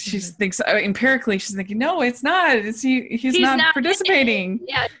thinks empirically, she's thinking, no, it's not. He's not participating.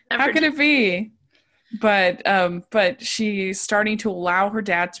 How can it be? But she's starting to allow her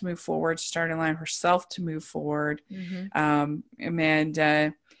dad to move forward, starting to allow herself to move forward. And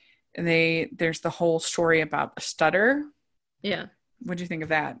there's the whole story about the stutter. Yeah. What do you think of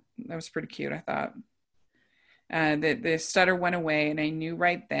that? That was pretty cute, I thought. The stutter went away, and I knew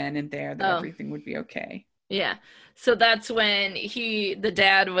right then and there that everything would be okay. Yeah. So that's when the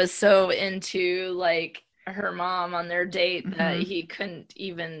dad was so into like her mom on their date that he couldn't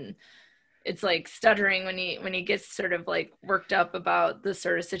even, it's like stuttering when he gets sort of like worked up about the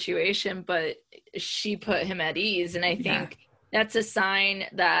sort of situation, but she put him at ease. And I think that's a sign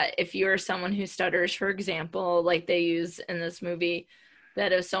that if you're someone who stutters, for example, like they use in this movie,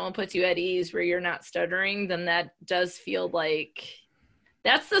 that if someone puts you at ease where you're not stuttering, then that does feel like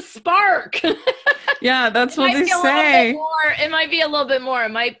that's the spark. Yeah, that's what they say. It might be a little bit more.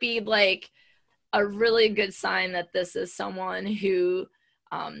 It might be like a really good sign that this is someone who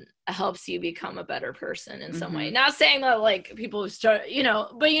helps you become a better person in some way. Not saying that like people who start,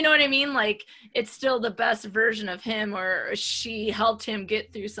 but you know what I mean? Like it's still the best version of him, or she helped him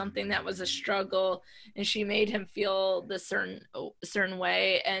get through something that was a struggle, and she made him feel this certain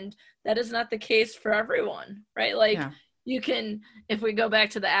way. And that is not the case for everyone, right? Like you can, if we go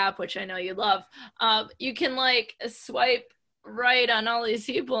back to the app, which I know you love, you can like swipe right on all these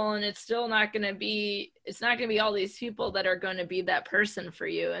people, and it's not going to be all these people that are going to be that person for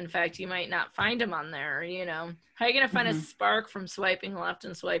you. In fact, you might not find them on there. How are you going to find a spark from swiping left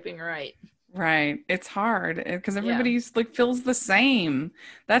and swiping right? Right. It's hard because Yeah. everybody's like feels the same.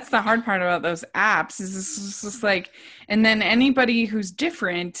 That's the hard part about those apps is it's just like, and then anybody who's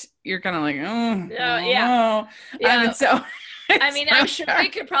different, you're kind of like, Yeah. And so I mean, I'm sure we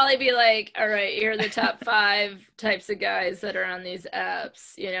could probably be like, all right, here are the top 5 types of guys that are on these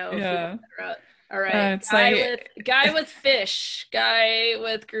apps, Yeah. All right, guy with fish, guy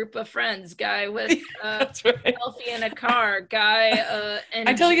with group of friends, guy with That's right. selfie in a car, guy and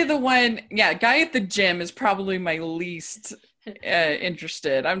I tell you the one, guy at the gym is probably my least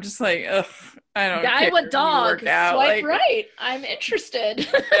interested. I'm just like, ugh, I don't guy care with dog, swipe like, right, I'm interested.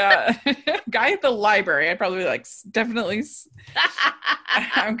 Yeah. Guy at the library, I'd probably like definitely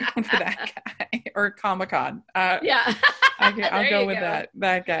I'm going for that guy. Or Comic-Con. Yeah. I'll go with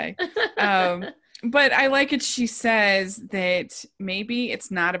that guy. But I like it. She says that maybe it's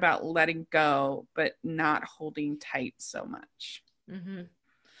not about letting go, but not holding tight so much. Mm-hmm.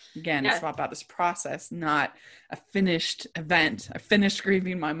 Again, it's about this process, not a finished event. I finished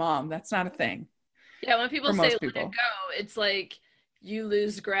grieving my mom. That's not a thing. Yeah, when people say let it go, it's like you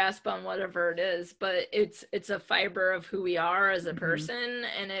lose grasp on whatever it is, but it's a fiber of who we are as a person,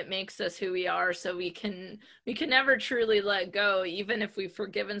 and it makes us who we are. So we can never truly let go, even if we've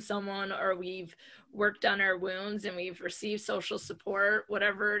forgiven someone or we've worked on our wounds and we've received social support,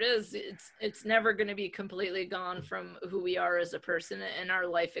 whatever it is, it's never going to be completely gone from who we are as a person and our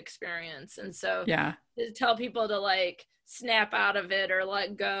life experience. And so to tell people to like snap out of it or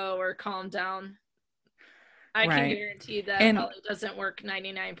let go or calm down, I can guarantee that probably doesn't work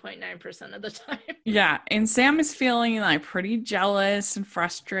 99.9% of the time. Yeah. And Sam is feeling like pretty jealous and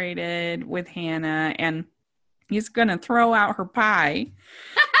frustrated with Hannah, and he's going to throw out her pie.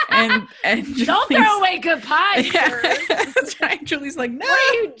 And don't throw away good pie, sir. That's right. Julie's like, no. What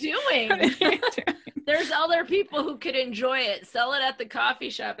are you doing? There's other people who could enjoy it. Sell it at the coffee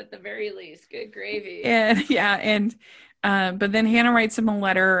shop at the very least. Good gravy. And but then Hannah writes him a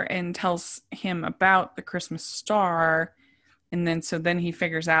letter and tells him about the Christmas star. And then he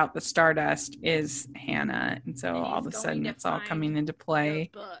figures out the Stardust is Hannah. And so all of a sudden it's all coming into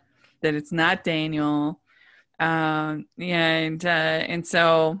play that it's not Daniel. And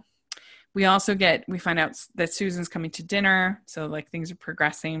so we find out that Susan's coming to dinner. So like things are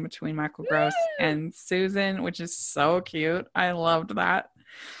progressing between Michael Gross and Susan, which is so cute. I loved that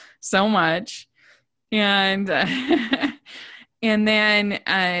so much. And and then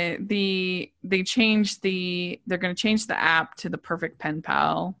they're going to change the app to the Perfect Pen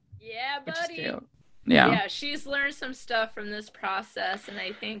Pal. Yeah, buddy. Yeah, she's learned some stuff from this process, and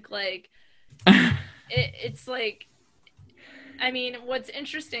I think like it's like, I mean, what's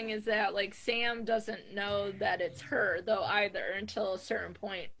interesting is that like Sam doesn't know that it's her though either until a certain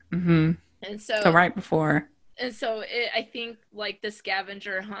point. Mm-hmm. And so right before. And so I think like the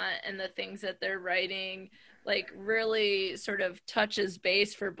scavenger hunt and the things that they're writing like really sort of touches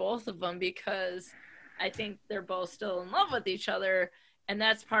base for both of them, because I think they're both still in love with each other. And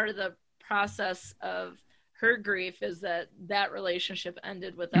that's part of the process of her grief, is that relationship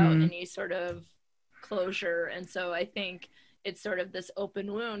ended without any sort of closure. And so I think it's sort of this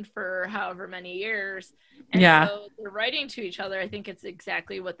open wound for however many years. And so they're writing to each other. I think it's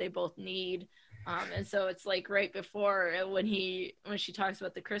exactly what they both need. And so it's like right before when she talks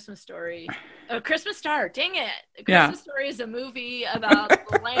about the Christmas story, Christmas Star, dang it. The Christmas Story is a movie about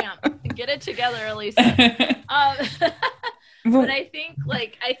the lamp. Get it together, Elisa. But I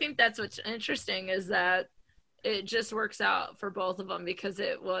think that's what's interesting, is that it just works out for both of them because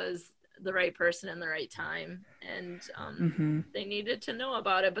it was the right person in the right time. And they needed to know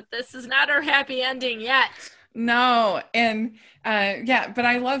about it, but this is not our happy ending yet. No. And but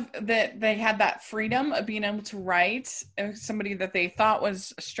I love that they had that freedom of being able to write somebody that they thought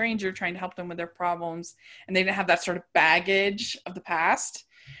was a stranger trying to help them with their problems, and they didn't have that sort of baggage of the past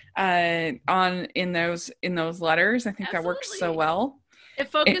in those letters. I think that works so well. It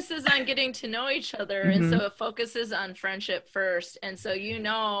focuses on getting to know each other, and so it focuses on friendship first. And so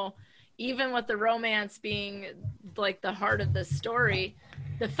even with the romance being like the heart of the story,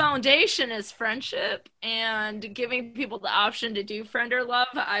 the foundation is friendship and giving people the option to do friend or love.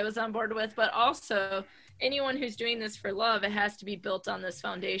 I was on board with, but also anyone who's doing this for love, it has to be built on this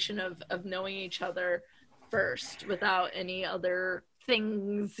foundation of knowing each other first without any other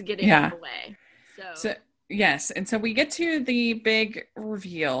things getting in the way. So yes. And so we get to the big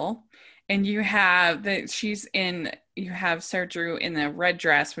reveal, and you have that she's in you have Sarah Drew in the red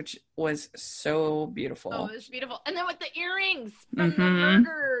dress, which was so Oh, beautiful. it was beautiful. And then with the earrings from the Mm-hmm.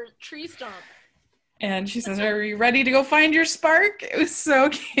 murder tree stump. And she says, "Are you ready to go find your spark?" It was so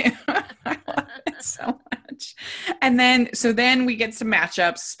cute. I love it so much. And then we get some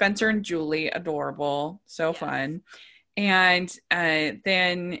matchups. Spencer and Julie, adorable, so Yes. fun. And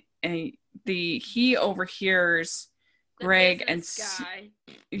then he overhears The Greg and business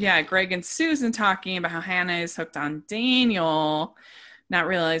guy. Greg and Susan talking about how Hannah is hooked on Daniel, not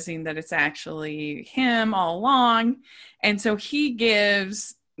realizing that it's actually him all along. And so he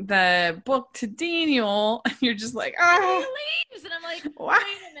gives the book to Daniel, and you're just like, And oh, he leaves, and I'm like, what?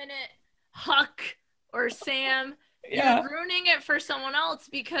 wait a minute, Huck or Sam, Yeah. you're ruining it for someone else,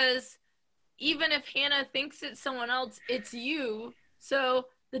 because even if Hannah thinks it's someone else, it's you. So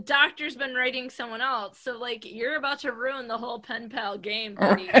the doctor's been writing someone else. So like, you're about to ruin the whole pen pal game,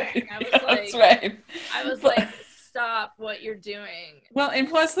 buddy. Right. I was like, that's right. like, stop what you're doing. Well, and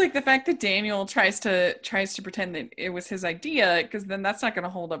plus, like the fact that Daniel tries to pretend that it was his idea, because then that's not going to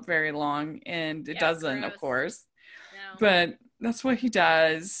hold up very long, and it doesn't, gross. of course. No. But that's what he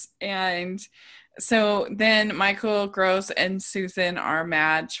does, and so then Michael, Gross, and Susan are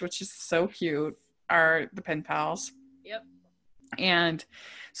matched, which is so cute. Are the pen pals? Yep. And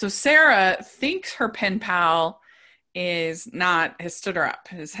so Sarah thinks her pen pal has stood her up,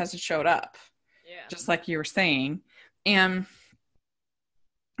 hasn't showed up. Yeah. Just like you were saying. And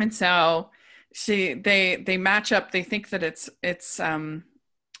so they match up. They think that it's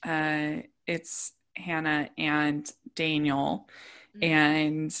Hannah and Daniel,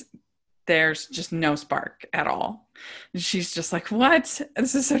 and there's just no spark at all. And she's just like, what?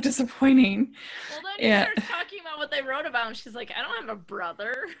 This is so disappointing. Well, then he starts talking about what they wrote about, and she's like, I don't have a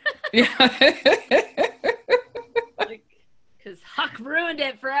brother. Yeah. Because Huck ruined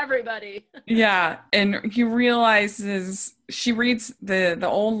it for everybody. Yeah, and he realizes, she reads the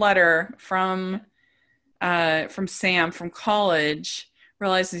old letter from Sam from college,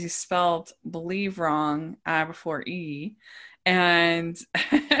 realizes he spelled believe wrong before E, and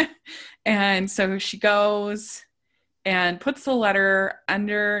and so she goes and puts the letter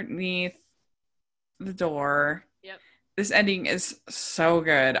underneath the door. Yep. This ending is so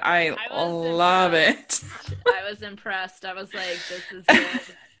good. I love it. I was impressed. I was like, this is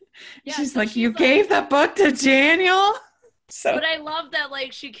good. Yeah, she's so like, you gave the book to Daniel? So, but I love that,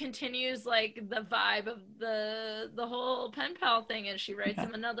 like, she continues, like, the vibe of the whole pen pal thing, and she writes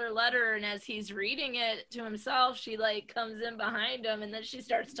him another letter, and as he's reading it to himself, she, like, comes in behind him, and then she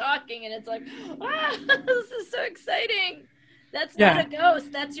starts talking, and it's like, wow, this is so exciting. That's not a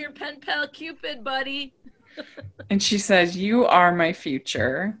ghost. That's your pen pal Cupid, buddy. And she says, you are my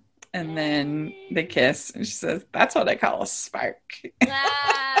future. And then they kiss, and she says, that's what I call a spark.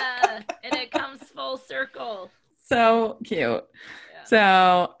 And it comes full circle. So cute. Yeah.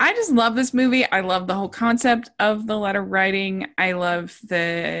 So I just love this movie. I love the whole concept of the letter writing. I love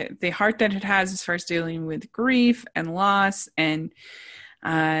the heart that it has as far as dealing with grief and loss, and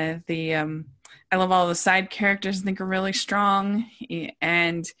I love all the side characters. I think are really strong,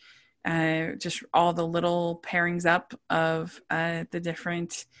 and just all the little pairings up of the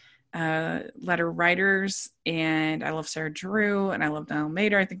different letter writers. And I love Sarah Drew, and I love Donald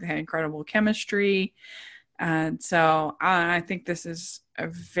Mader. I think they had incredible chemistry. And so I think this is a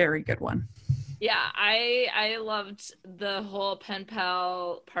very good one. Yeah, I loved the whole pen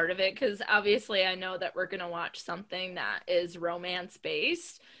pal part of it, because obviously I know that we're going to watch something that is romance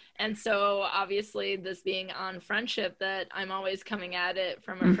based. And so obviously this being on friendship, that I'm always coming at it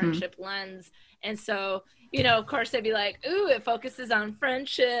from a friendship lens. And so, you know, of course they'd be like, ooh, it focuses on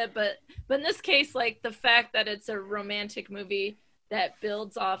friendship. But in this case, like, the fact that it's a romantic movie that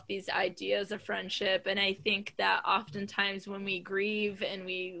builds off these ideas of friendship. And I think that oftentimes when we grieve and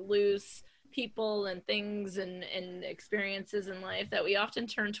we lose people and things and experiences in life, that we often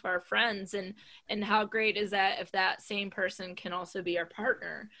turn to our friends, and how great is that if that same person can also be our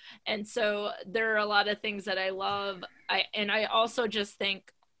partner. And so there are a lot of things that I love. I also just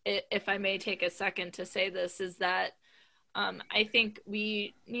think, if I may take a second to say this, is that I think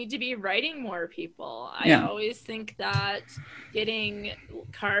we need to be writing more people. I always think that getting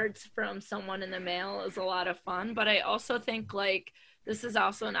cards from someone in the mail is a lot of fun, but I also think, like, this is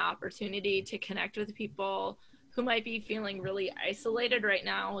also an opportunity to connect with people who might be feeling really isolated right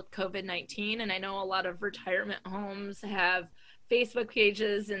now with COVID-19. And I know a lot of retirement homes have Facebook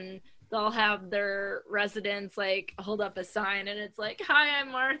pages, and they'll have their residents like hold up a sign and it's like, "Hi,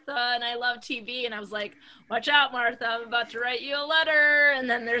 I'm Martha and I love TV." And I was like, "Watch out, Martha, I'm about to write you a letter." And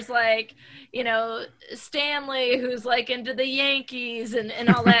then there's like, Stanley, who's like into the Yankees and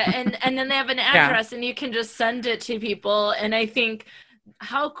all that. And then they have an address and you can just send it to people. And I think,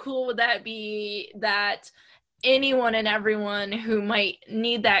 how cool would that be that anyone and everyone who might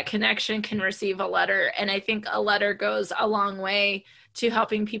need that connection can receive a letter? And I think a letter goes a long way to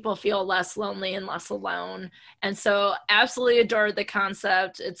helping people feel less lonely and less alone. And so absolutely adored the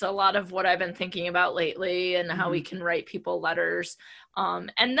concept. It's a lot of what I've been thinking about lately and how we can write people letters.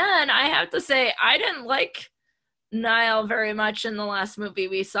 And then I have to say, I didn't like Niall very much in the last movie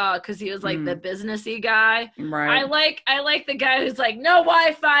we saw because he was like the businessy guy. Right. I like the guy who's like, "No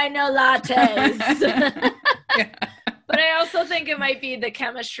Wi-Fi, no lattes." But I also think it might be the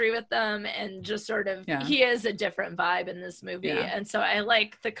chemistry with them and just sort of, he is a different vibe in this movie. And so I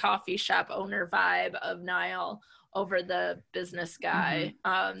like the coffee shop owner vibe of Niall over the business guy.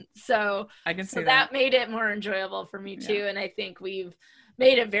 So I can see that made it more enjoyable for me too. And I think we've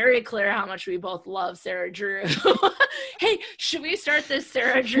made it very clear how much we both love Sarah Drew. Hey, should we start this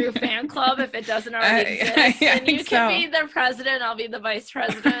Sarah Drew fan club if it doesn't already exist? And you can be the president, I'll be the vice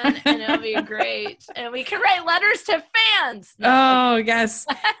president, and it'll be great. And we can write letters to fans. Oh, yes.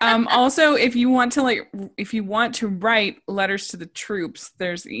 Also, if you want to write letters to the troops,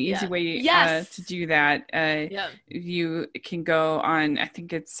 there's an easy way to do that. You can go on, I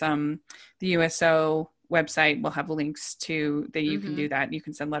think it's the USO website will have links to that you can do that. You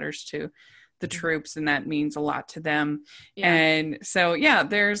can send letters to the troops, and that means a lot to them. And so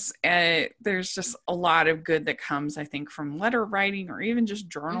there's just a lot of good that comes, I think, from letter writing or even just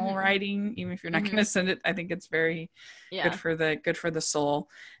journal writing. Even if you're not going to send it, I think it's very good for the soul.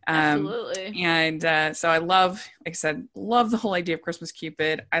 Absolutely. And so I love, like I said, love the whole idea of Christmas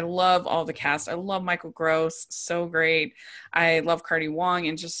Cupid. I love all the cast. I love Michael Gross, so great. I love Cardi Wong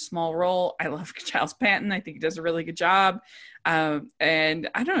in just a small role. I love Giles Panton. I think he does a really good job. And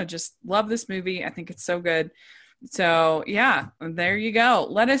I don't know, just love this movie. I think it's so good. So there you go.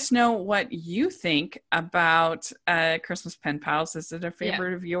 Let us know what you think about Christmas Pen Pals. Is it a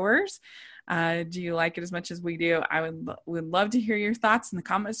favorite of yours? Do you like it as much as we do? I would love to hear your thoughts in the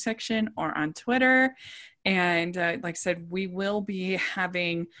comment section or on Twitter. And like I said, we will be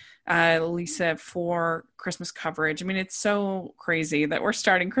having Lisa for Christmas coverage. I mean, it's so crazy that we're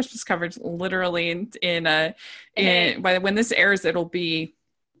starting Christmas coverage literally by when this airs, it'll be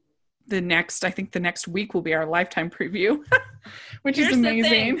the next week will be our Lifetime preview, which is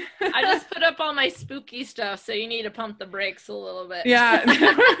amazing. I just put up all my spooky stuff, so you need to pump the brakes a little bit. Yeah.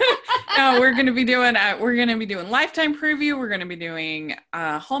 No, we're going to be doing Lifetime preview. We're going to be doing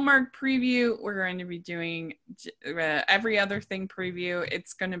Hallmark preview. We're going to be doing every other thing preview.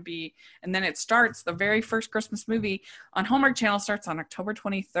 It's going to be, and then it starts, the very first Christmas movie on Hallmark Channel starts on October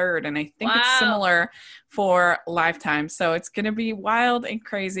 23rd. And I think it's similar for Lifetime. So it's going to be wild and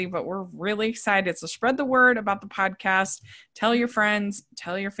crazy, but we're really excited. So spread the word about the podcast. Tell your friends,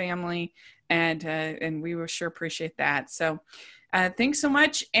 tell your family, and we will sure appreciate that. So thanks so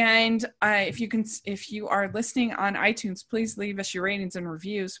much. And if you are listening on iTunes, please leave us your ratings and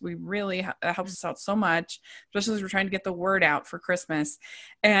reviews. We really, that helps us out so much, especially as we're trying to get the word out for Christmas.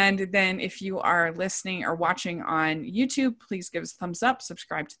 And then if you are listening or watching on YouTube, please give us a thumbs up,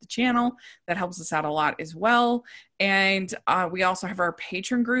 subscribe to the channel. That helps us out a lot as well. And we also have our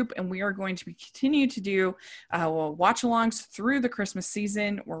patron group, and we are going to continue to do watch-alongs through the Christmas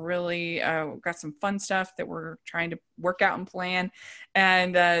season. We're really got some fun stuff that we're trying to work out and plan.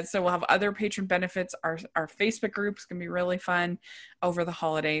 And so we'll have other patron benefits. Our Facebook group is going to be really fun over the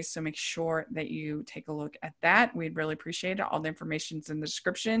holidays. So make sure that you take a look at that. We'd really appreciate it. All the information's in the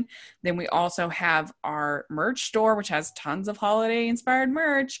description. Then we also have our merch store, which has tons of holiday inspired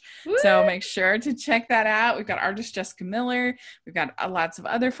merch. Woo! So make sure to check that out. We've got artist Jessica Miller. We've got lots of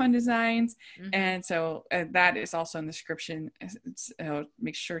other fun designs. And so that is also in the description. So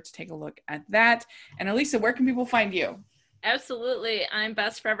make sure to take a look at that. And Elisa, where can people find you? Absolutely. I'm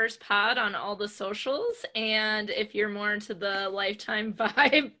Best Forevers Pod on all the socials. And if you're more into the Lifetime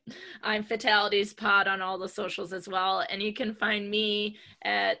vibe, I'm Fatalities Pod on all the socials as well. And you can find me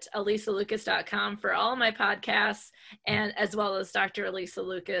at elisalucas.com for all my podcasts, and as well as Dr. Elisa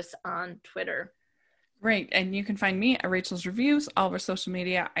Lucas on Twitter. Great. And you can find me at Rachel's Reviews, all of our social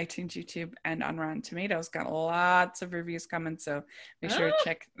media, iTunes, YouTube, and on Rotten Tomatoes. Got lots of reviews coming, so make sure to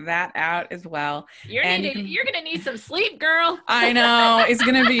check that out as well. You're going to need some sleep, girl. I know. It's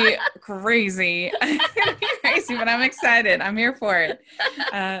going to be crazy. It's going to be crazy, but I'm excited. I'm here for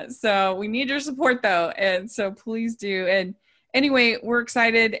it. So we need your support, though. And so please do. Anyway, we're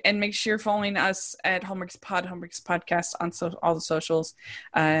excited, and make sure you're following us at Hallmarkies Podcast on all the socials.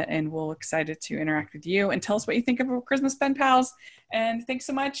 And we're excited to interact with you and tell us what you think of our Christmas pen pals. And thanks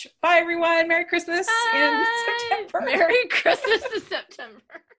so much. Bye, everyone. Merry Christmas in September. Merry Christmas in September.